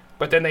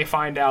 but then they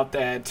find out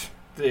that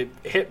the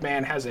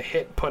hitman has a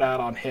hit put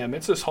out on him.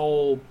 It's this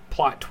whole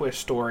plot twist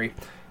story.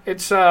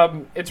 It's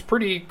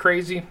pretty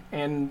crazy.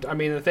 And, I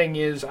mean, the thing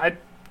is,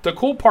 the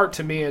cool part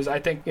to me is I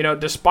think,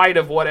 despite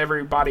of what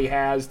everybody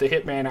has, the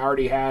hitman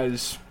already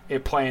has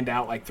it planned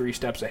out like 3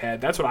 steps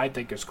ahead. That's what I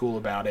think is cool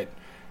about it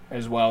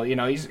as well.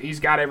 He's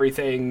got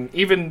everything.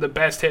 Even the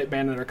best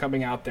hitmen that are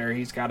coming out there,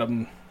 he's got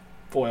them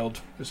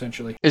foiled,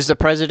 essentially. Is the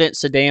president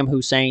Saddam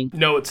Hussein?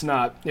 No, it's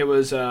not. It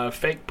was a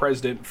fake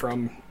president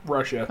from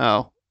Russia.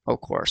 Oh,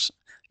 of course.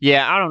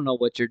 Yeah, I don't know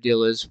what your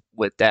deal is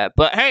with that.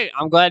 But hey,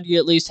 I'm glad you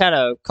at least had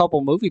a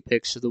couple movie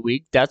picks of the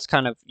week. That's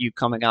kind of you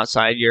coming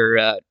outside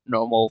your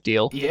normal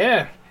deal.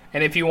 Yeah.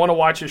 And if you want to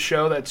watch a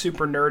show that's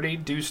super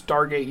nerdy, do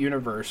Stargate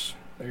Universe.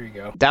 There you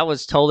go. That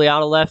was totally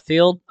out of left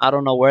field. I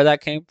don't know where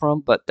that came from,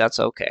 but that's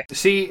okay.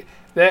 See,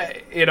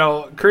 that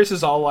Chris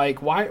is all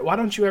like, why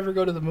don't you ever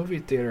go to the movie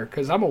theater?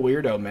 Because I'm a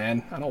weirdo,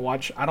 man. I don't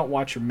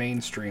watch your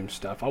mainstream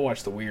stuff. I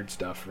watch the weird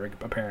stuff,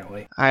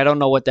 apparently. I don't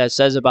know what that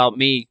says about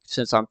me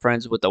since I'm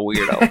friends with a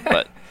weirdo,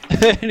 but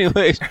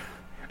anyways.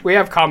 We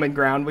have common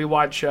ground. We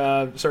watch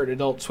certain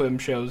Adult Swim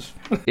shows.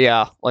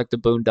 Yeah, like the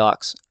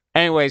Boondocks.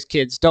 Anyways,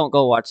 kids, don't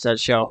go watch that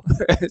show.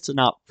 It's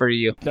not for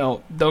you.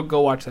 No, don't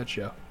go watch that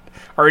show.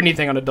 Or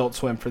anything on Adult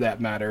Swim for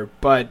that matter.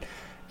 But,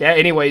 yeah,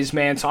 anyways,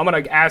 man, so I'm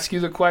going to ask you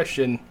the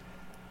question,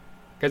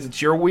 because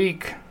it's your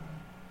week.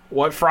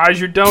 What fries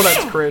your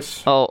donuts,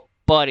 Chris? Oh,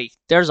 buddy,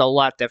 there's a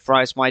lot that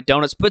fries my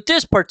donuts, but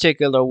this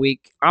particular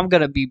week, I'm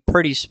going to be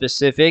pretty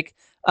specific.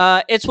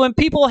 It's when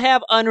people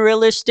have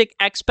unrealistic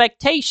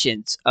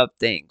expectations of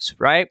things,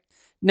 right?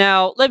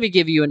 Now, let me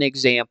give you an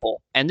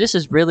example, and this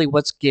is really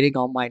what's getting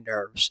on my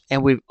nerves,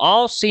 and we've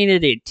all seen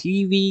it in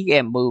TV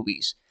and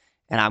movies.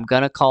 And I'm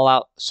going to call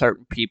out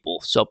certain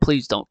people, so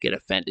please don't get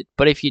offended.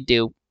 But if you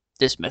do,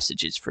 this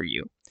message is for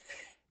you.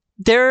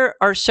 There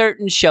are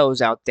certain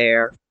shows out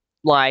there,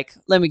 like,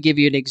 let me give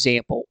you an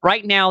example.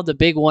 Right now, the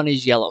big one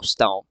is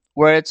Yellowstone,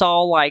 where it's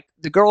all like,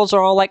 the girls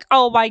are all like,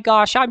 oh my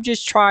gosh, I'm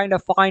just trying to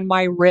find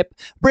my Rip.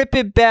 Rip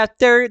and Beth,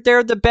 they're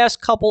the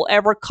best couple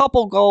ever.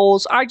 Couple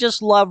goals. I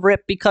just love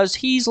Rip because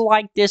he's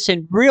like this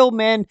and real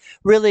men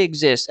really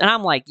exist. And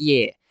I'm like,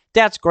 yeah.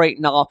 That's great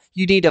and all.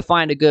 You need to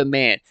find a good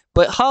man.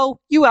 But ho,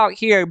 you out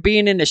here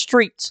being in the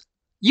streets.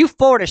 You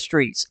for the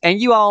streets. And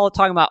you all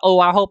talking about, oh,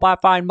 I hope I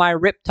find my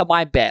Rip to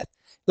my Beth.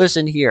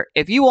 Listen here.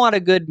 If you want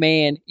a good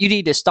man, you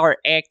need to start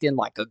acting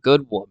like a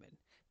good woman.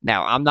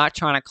 Now, I'm not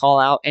trying to call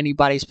out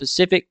anybody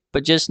specific,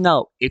 but just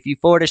know, if you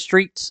for the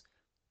streets,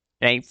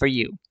 it ain't for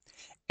you.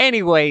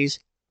 Anyways,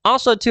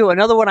 also too,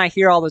 another one I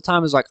hear all the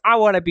time is like, I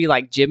want to be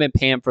like Jim and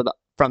Pam from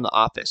The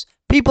Office.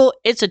 People,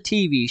 it's a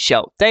TV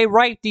show. They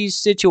write these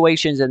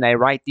situations and they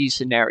write these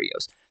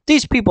scenarios.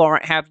 These people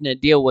aren't having to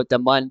deal with the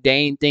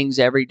mundane things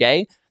every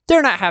day.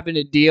 They're not having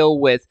to deal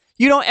with,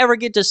 you don't ever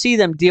get to see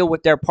them deal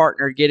with their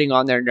partner getting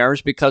on their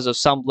nerves because of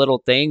some little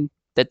thing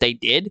that they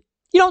did.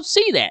 You don't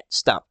see that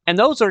stuff. And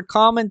those are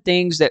common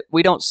things that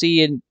we don't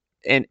see in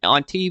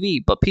on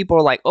TV. But people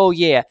are like, oh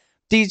yeah,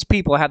 these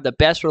people have the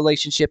best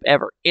relationship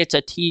ever. It's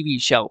a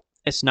TV show.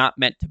 It's not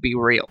meant to be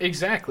real.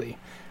 Exactly.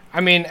 I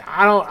mean,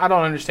 I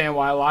don't understand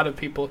why a lot of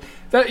people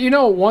that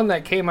one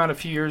that came out a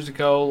few years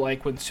ago,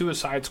 like when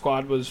Suicide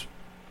Squad was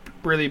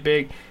really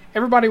big.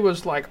 Everybody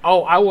was like,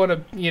 "Oh, I want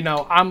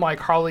to, I'm like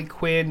Harley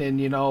Quinn,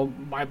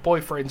 and my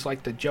boyfriend's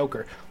like the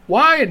Joker."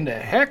 Why in the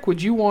heck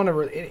would you want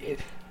to?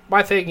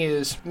 My thing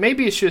is,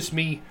 maybe it's just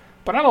me,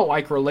 But I don't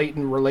like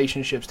relating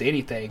relationships to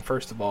anything,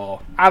 first of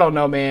all. I don't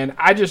know, man.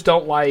 I just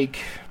don't like...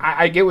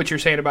 I get what you're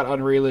saying about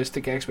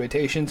unrealistic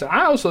expectations. And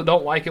I also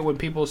don't like it when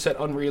people set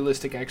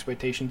unrealistic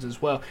expectations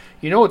as well.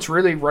 You know what's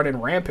really running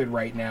rampant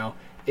right now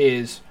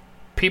is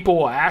people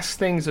will ask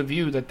things of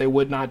you that they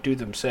would not do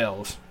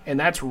themselves. And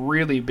that's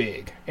really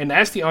big. And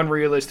that's the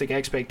unrealistic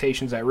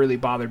expectations that really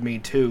bothered me,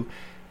 too.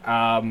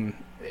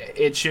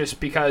 It's just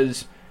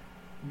because...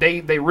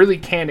 They really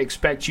can't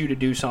expect you to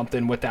do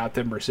something without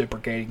them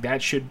reciprocating.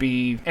 That should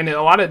be, and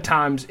a lot of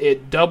times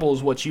it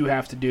doubles what you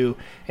have to do,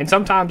 and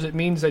sometimes it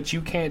means that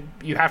you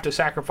have to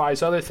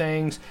sacrifice other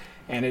things,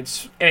 and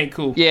it ain't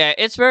cool. Yeah,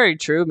 it's very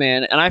true,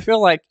 man. And I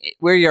feel like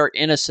we're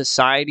in a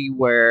society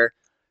where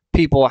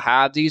people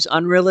have these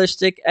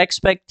unrealistic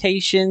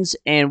expectations,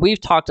 and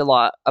we've talked a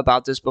lot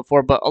about this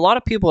before, but a lot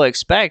of people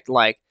expect,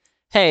 like,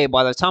 hey,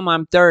 by the time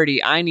I'm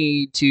 30, I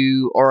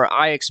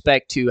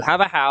expect to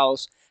have a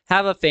house,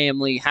 have a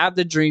family, have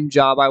the dream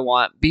job I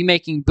want, be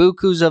making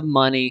bukus of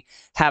money,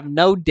 have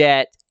no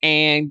debt,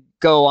 and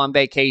go on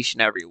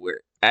vacation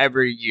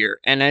every year.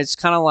 And it's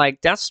kind of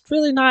like, that's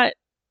really not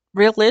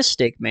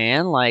realistic,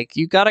 man. Like,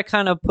 you got to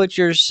kind of put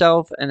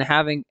yourself in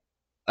having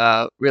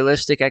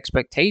realistic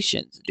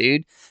expectations,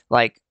 dude.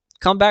 Like,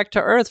 come back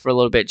to earth for a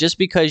little bit. Just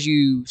because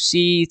you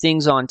see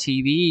things on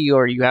TV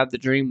or you have the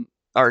dream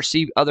or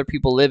see other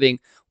people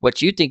living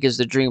what you think is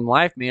the dream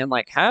life, man,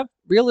 like, have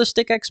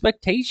realistic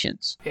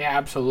expectations. Yeah,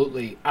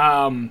 absolutely.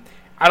 I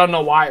don't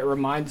know why it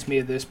reminds me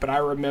of this, but I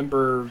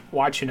remember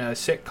watching a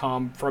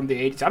sitcom from the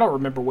 80s. I don't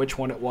remember which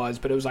one it was,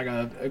 but it was like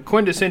a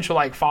quintessential,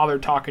 like, father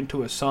talking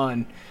to a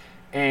son.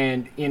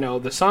 And, you know,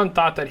 the son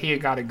thought that he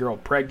had got a girl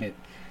pregnant.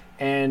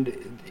 And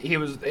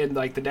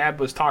the dad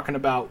was talking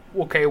about,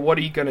 okay, what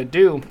are you going to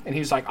do? And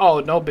he's like, oh,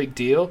 no big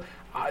deal.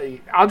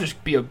 I'll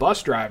just be a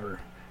bus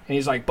driver. And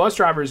he's like, bus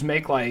drivers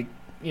make, like,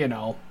 you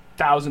know,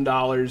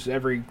 $1,000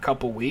 every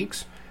couple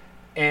weeks.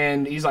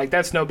 And he's like,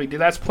 that's no big deal.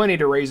 That's plenty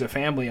to raise a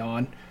family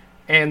on.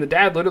 And the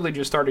dad literally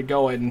just started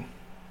going,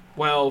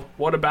 well,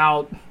 what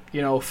about,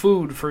 you know,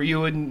 food for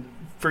you and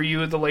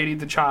the lady,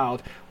 the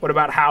child? What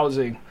about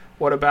housing?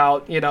 What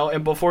about, you know,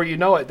 and before you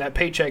know it, that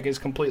paycheck is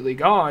completely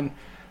gone.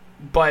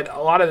 But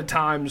a lot of the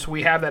times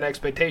we have that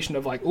expectation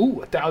of like,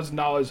 ooh,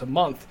 $1,000 a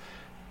month.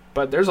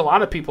 But there's a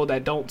lot of people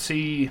that don't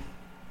see,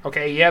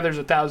 okay, yeah, there's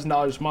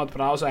 $1,000 a month, but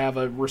I also have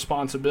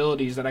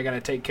responsibilities that I got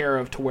to take care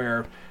of to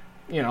where,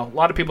 you know, a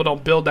lot of people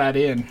don't build that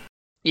in.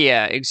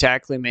 Yeah,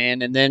 exactly,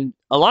 man. And then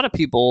a lot of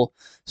people,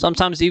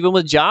 sometimes even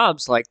with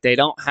jobs, like, they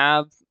don't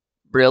have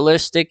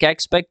realistic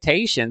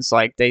expectations.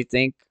 Like, they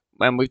think,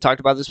 and we've talked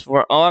about this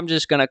before, oh, I'm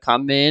just going to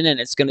come in and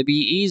it's going to be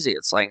easy.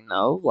 It's like,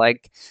 no,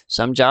 like,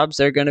 some jobs,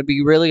 they're going to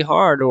be really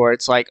hard. Or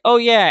it's like, oh,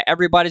 yeah,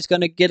 everybody's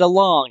going to get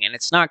along and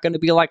it's not going to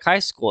be like high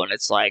school. And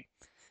it's like,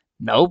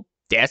 nope,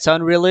 that's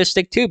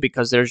unrealistic too,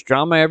 because there's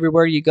drama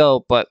everywhere you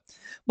go. But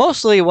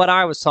mostly what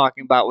I was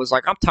talking about was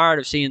like, I'm tired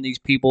of seeing these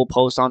people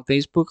post on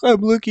Facebook, I'm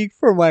looking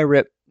for my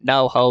rip.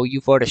 No, ho, you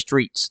for the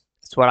streets.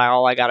 That's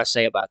all I got to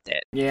say about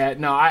that. Yeah,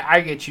 no,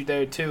 I get you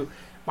there too.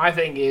 My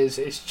thing is,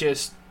 it's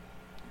just,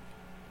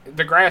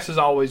 the grass is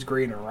always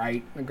greener,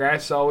 right? The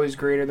grass is always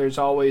greener. There's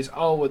always,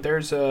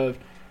 there's a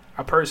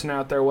person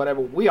out there,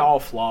 whatever. We all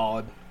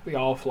flawed.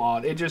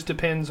 It just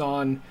depends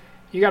on,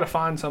 you got to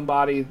find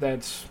somebody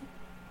that's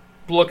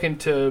looking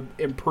to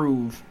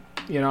improve.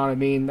 You know what I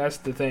mean? That's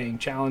the thing.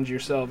 Challenge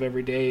yourself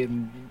every day,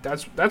 and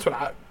that's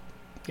what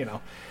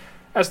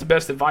that's the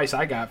best advice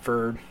I got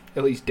for,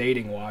 at least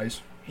dating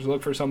wise. Just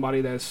look for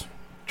somebody that's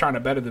trying to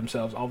better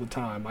themselves all the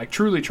time, like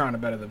truly trying to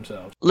better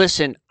themselves.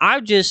 Listen,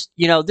 this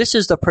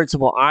is the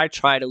principle I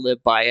try to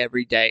live by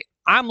every day.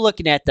 I'm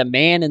looking at the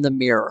man in the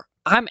mirror.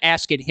 I'm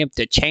asking him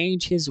to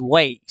change his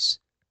ways.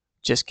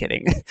 Just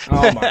kidding.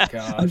 Oh my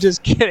God. I'm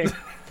just kidding.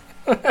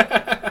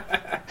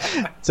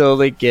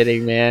 Totally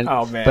kidding, man.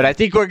 Oh man. But I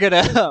think we're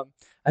gonna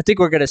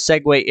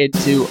segue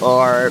into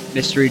our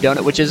mystery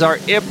donut, which is our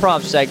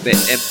improv segment.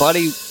 And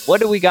buddy,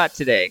 what do we got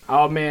today?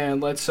 Oh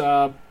man, let's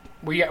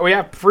we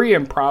have free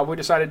improv. We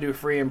decided to do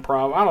free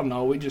improv. I don't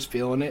know, we just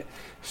feeling it.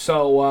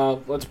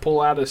 So let's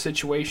pull out a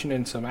situation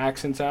and some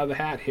accents out of the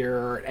hat here,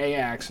 or an A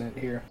accent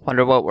here.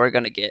 Wonder what we're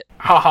gonna get.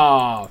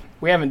 Haha,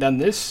 we haven't done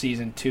this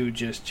season 2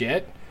 just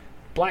yet.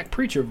 Black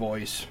preacher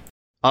voice.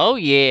 Oh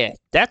yeah,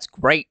 that's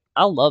great.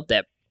 I love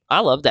that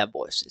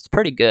voice. It's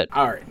pretty good.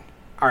 All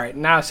right.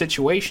 Now a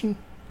situation.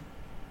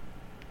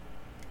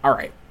 All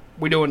right,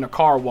 we're doing the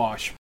car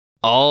wash.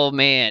 Oh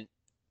man,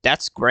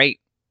 that's great.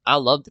 I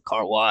love the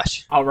car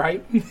wash. All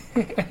right.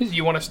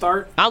 You want to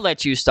start? I'll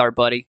let you start,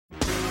 buddy.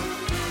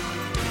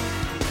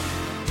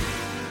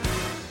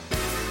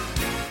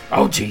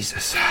 Oh,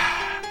 Jesus.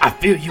 I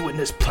feel you in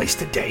this place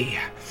today.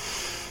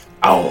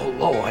 Oh,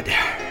 Lord.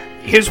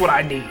 Here's what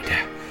I need.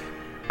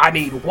 I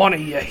need one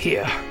of you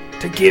here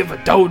to give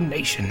a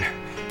donation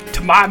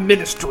to my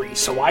ministry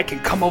so I can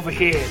come over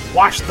here and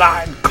wash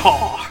thine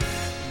car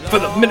for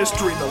the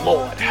ministry of the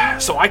Lord,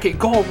 so I can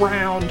go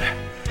around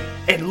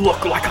and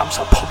look like I'm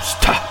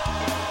supposed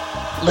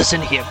to.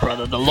 Listen here,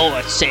 brother. The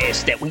Lord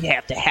says that we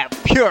have to have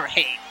pure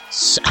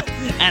hands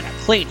and a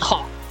clean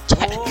heart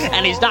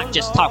And he's not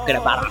just talking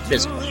about our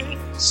physical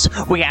hands.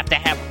 We have to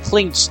have a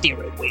clean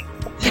steering wheel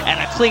and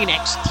a clean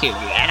exterior.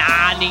 And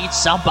I need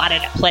somebody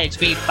to pledge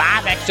me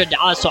 $5 extra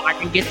so I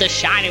can get the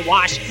shiny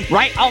wash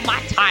right on my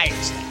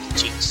tires.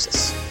 Thank you,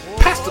 Jesus.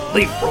 Pastor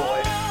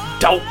Leroy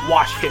don't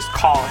wash his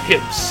car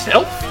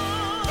himself.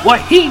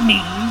 What he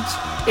needs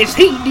is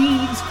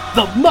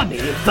the money,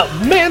 the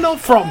manna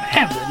from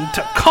heaven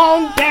to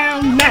calm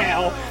down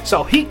now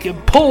so he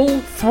can pull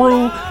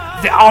through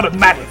the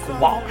automatic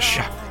wash.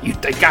 You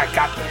think I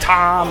got the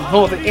time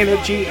nor the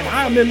energy and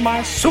I'm in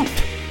my suit?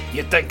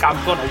 You think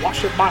I'm gonna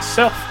wash it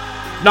myself?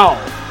 No,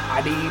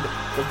 I need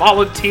the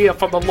volunteer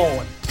from the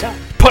Lord.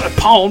 Put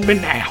upon me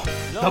now,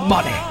 the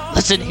money.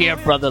 Listen here,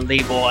 Brother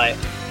Leroy.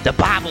 The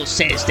Bible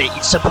says that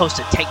you're supposed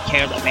to take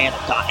care of the man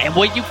of God. And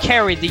when you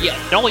carry the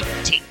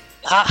anointing,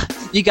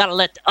 you gotta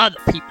let the other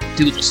people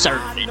do the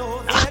serving.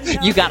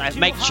 You gotta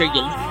make sure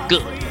you look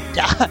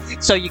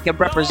good so you can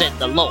represent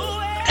the Lord.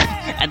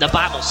 And the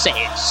Bible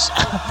says,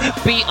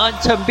 be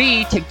unto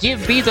me to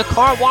give me the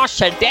car wash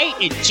today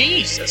in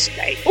Jesus'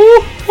 name.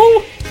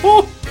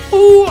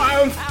 Ooh,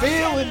 I'm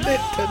feeling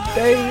it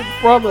today,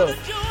 brother.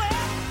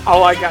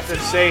 All I got to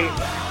say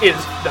is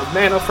the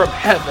manna from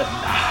heaven.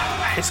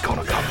 It's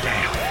gonna come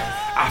down.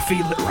 I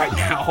feel it right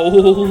now.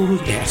 Oh,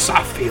 yes,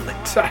 I feel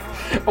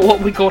it.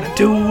 What we gonna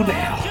do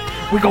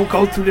now? We gonna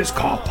go through this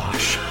car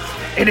wash.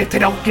 And if they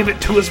don't give it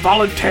to us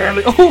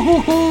voluntarily,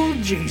 oh,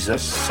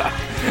 Jesus.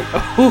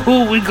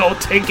 Oh, we gonna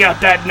take out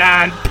that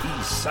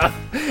 9-piece.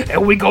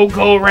 And we gonna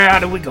go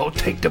around and we gonna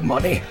take the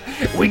money.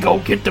 We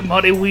gonna get the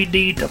money we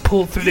need to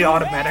pull through the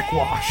automatic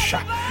wash.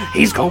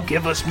 He's gonna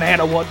give us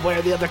manna one way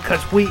or the other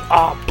because we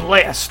are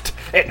blessed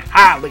and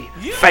highly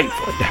favored.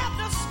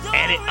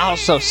 And it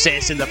also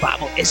says in the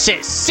Bible, it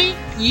says, seek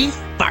ye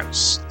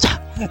first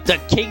the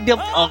kingdom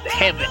of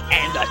heaven,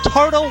 and the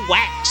turtle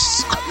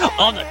wax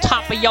on the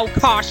top of your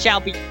car shall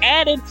be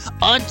added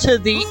unto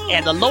thee.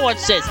 And the Lord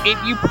says, if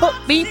you put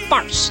me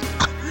first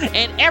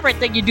in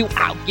everything you do,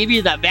 I'll give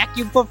you the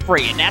vacuum for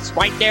free. And that's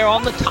right there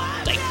on the top.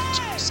 Thank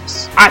you,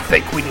 Jesus. I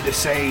think we need to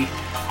say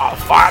our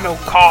final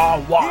car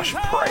wash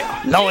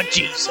prayer. Lord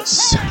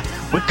Jesus,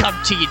 we come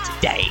to you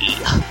today,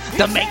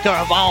 the maker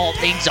of all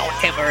things on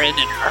heaven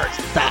and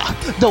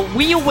earth, the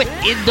wheel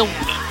within the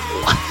wheel,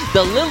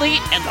 the lily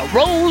and the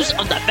rose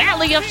of the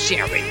valley of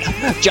Sharon,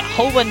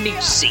 Jehovah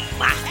Nissi,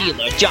 my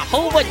healer,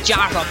 Jehovah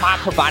Jireh, my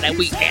provider.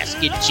 We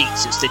ask you,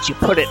 Jesus, that you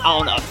put it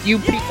on a few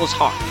people's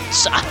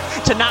hearts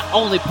to not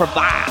only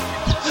provide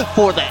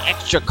for the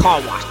extra car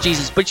wash,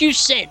 Jesus, but you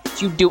said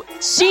that you do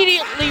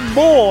exceedingly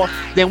more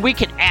than we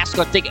can ask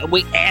or think. And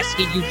we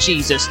asking you,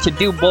 Jesus, to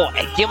do more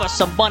and give us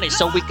some money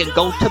so we can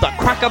go to the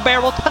Cracker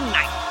Barrel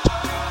tonight.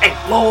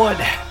 And Lord,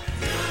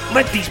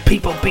 let these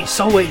people be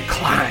so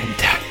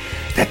inclined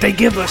that they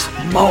give us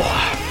more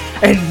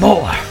and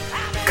more.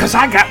 Cause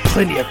I got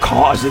plenty of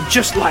cars, and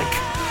just like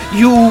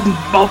you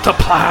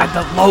multiplied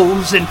the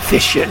loaves and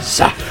fishes,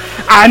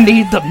 I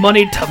need the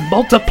money to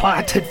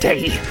multiply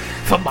today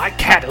for my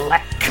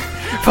Cadillac,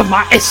 for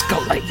my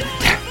Escalade,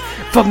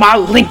 for my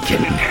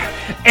Lincoln,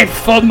 and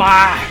for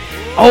my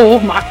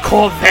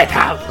Corvette.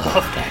 I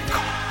love that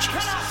car,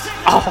 Jesus.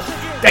 Oh,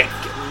 thank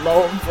you,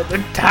 Lord, for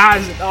the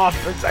tithes and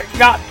offerings. I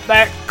got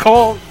that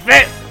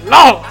Corvette,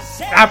 Lord.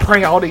 I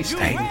pray all these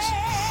things,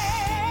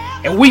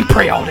 and we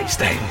pray all these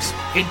things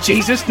in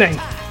Jesus' name.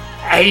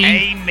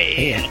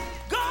 Amen.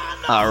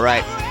 All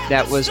right,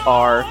 that was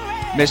our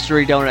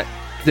Mystery Donut.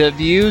 The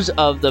views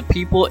of the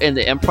people in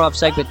the improv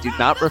segment do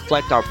not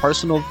reflect our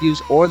personal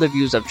views or the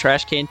views of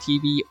Trash Can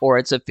TV or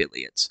its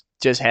affiliates.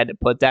 Just had to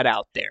put that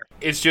out there.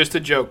 It's just a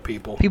joke,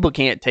 people. People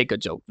can't take a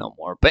joke no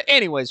more. But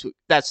anyways,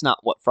 that's not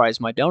what fries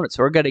my donuts.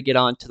 So we're going to get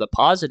on to the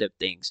positive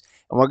things.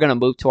 And we're going to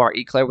move to our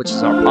eclair, which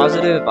is our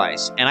positive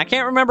advice. And I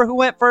can't remember who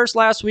went first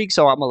last week,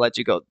 so I'm going to let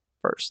you go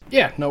first.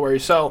 Yeah, no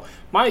worries. So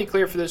my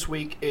eclair for this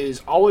week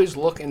is always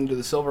look into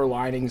the silver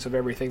linings of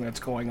everything that's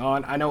going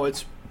on. I know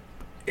it's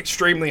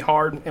extremely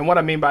hard. And what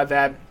I mean by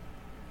that,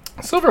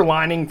 silver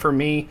lining for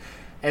me,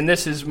 and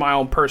this is my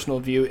own personal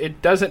view,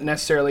 it doesn't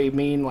necessarily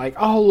mean like,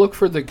 oh, look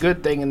for the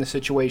good thing in the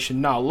situation.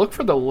 No, look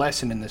for the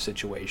lesson in the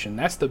situation.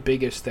 That's the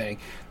biggest thing.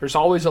 There's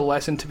always a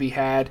lesson to be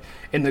had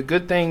in the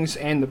good things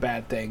and the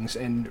bad things.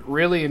 And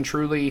really and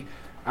truly,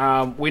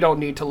 we don't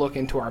need to look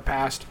into our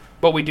past,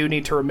 but we do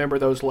need to remember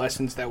those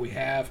lessons that we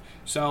have.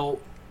 So,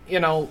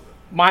 you know,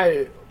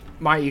 my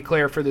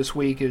eclair for this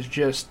week is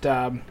just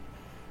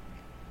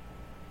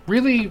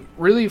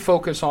really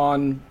focus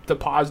on the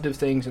positive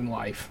things in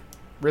life.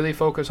 Really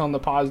focus on the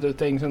positive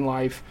things in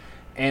life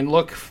and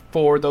look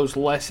for those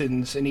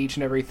lessons in each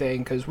and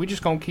everything, because we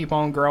just going to keep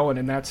on growing,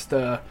 and that's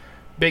the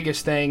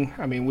biggest thing.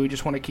 I mean, we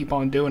just want to keep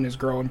on doing is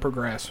grow and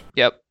progress.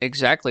 Yep,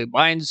 exactly.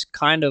 Mine's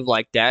kind of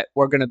like that.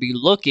 We're going to be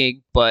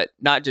looking, but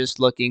not just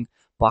looking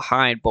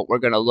behind, but we're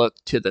going to look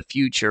to the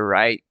future,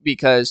 right?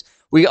 Because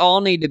we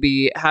all need to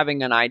be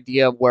having an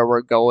idea of where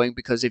we're going,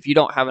 because if you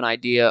don't have an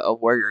idea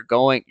of where you're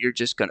going, you're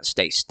just going to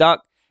stay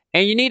stuck.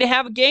 And you need to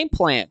have a game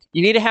plan.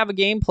 You need to have a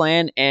game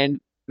plan, and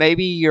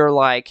maybe you're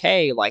like,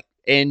 hey, like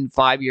in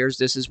 5 years,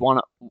 this is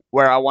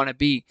where I want to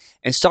be,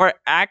 and start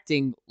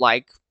acting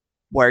like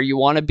where you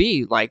want to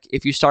be. Like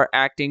if you start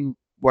acting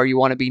where you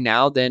want to be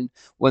now, then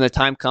when the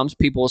time comes,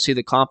 people will see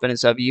the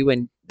confidence of you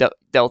and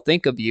they'll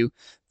think of you.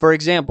 For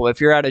example,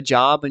 if you're at a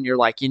job and you're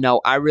like,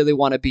 I really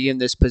want to be in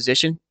this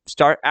position,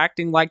 start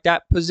acting like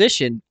that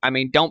position. I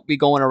mean, don't be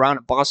going around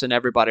and bossing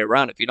everybody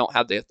around if you don't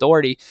have the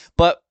authority.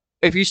 But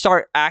if you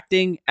start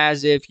acting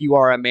as if you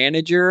are a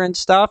manager and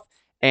stuff,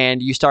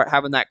 and you start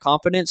having that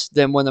confidence,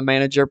 then when the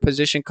manager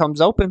position comes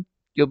open,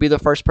 you'll be the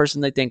first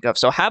person they think of.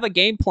 So have a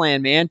game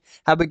plan, man.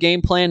 Have a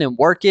game plan and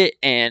work it,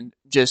 and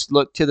just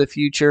look to the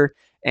future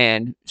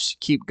and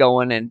keep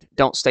going and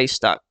don't stay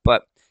stuck.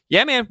 But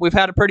yeah, man, we've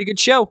had a pretty good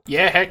show.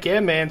 Yeah, heck yeah,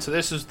 man. So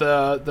this is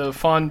the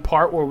fun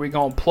part where we're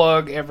going to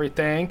plug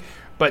everything.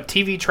 But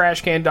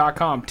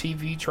tvtrashcan.com,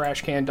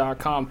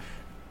 tvtrashcan.com.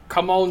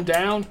 Come on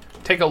down,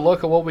 take a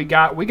look at what we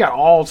got. We got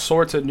all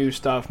sorts of new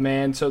stuff,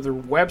 man. So the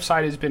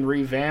website has been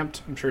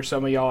revamped. I'm sure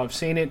some of y'all have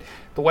seen it.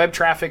 The web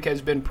traffic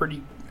has been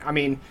pretty,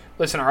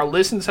 listen, our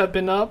listens have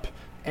been up.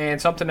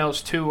 And something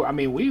else too,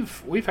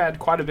 we've had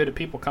quite a bit of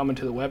people coming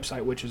to the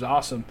website, which is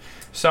awesome.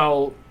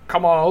 So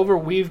come on over.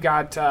 We've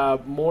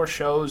got more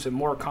shows and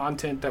more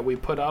content that we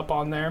put up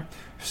on there.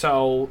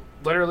 So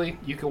literally,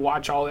 you can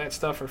watch all that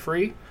stuff for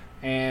free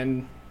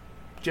and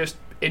just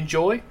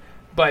enjoy.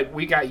 But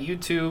we got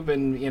YouTube,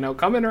 and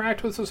come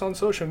interact with us on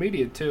social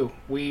media too.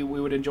 We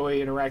would enjoy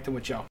interacting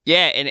with y'all.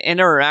 Yeah, and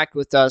interact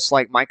with us,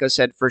 like Micah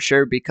said, for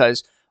sure,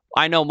 because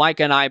I know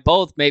Micah and I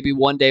both maybe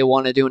one day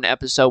want to do an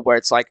episode where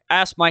it's like,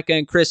 ask Micah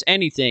and Chris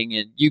anything,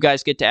 and you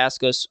guys get to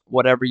ask us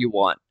whatever you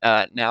want.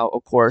 Now,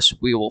 of course,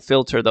 we will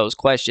filter those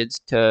questions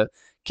to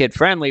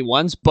kid-friendly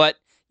ones, but,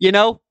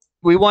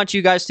 we want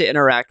you guys to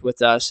interact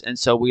with us, and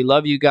so we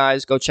love you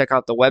guys. Go check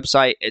out the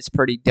website. It's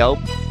pretty dope.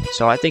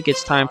 So I think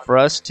it's time for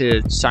us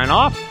to sign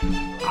off.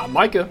 I'm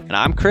Micah. And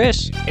I'm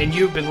Chris. And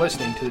you've been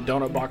listening to the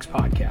Doughnut Box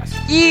Podcast.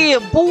 Yeah,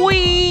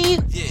 boy!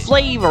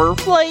 Flavor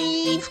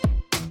Flav!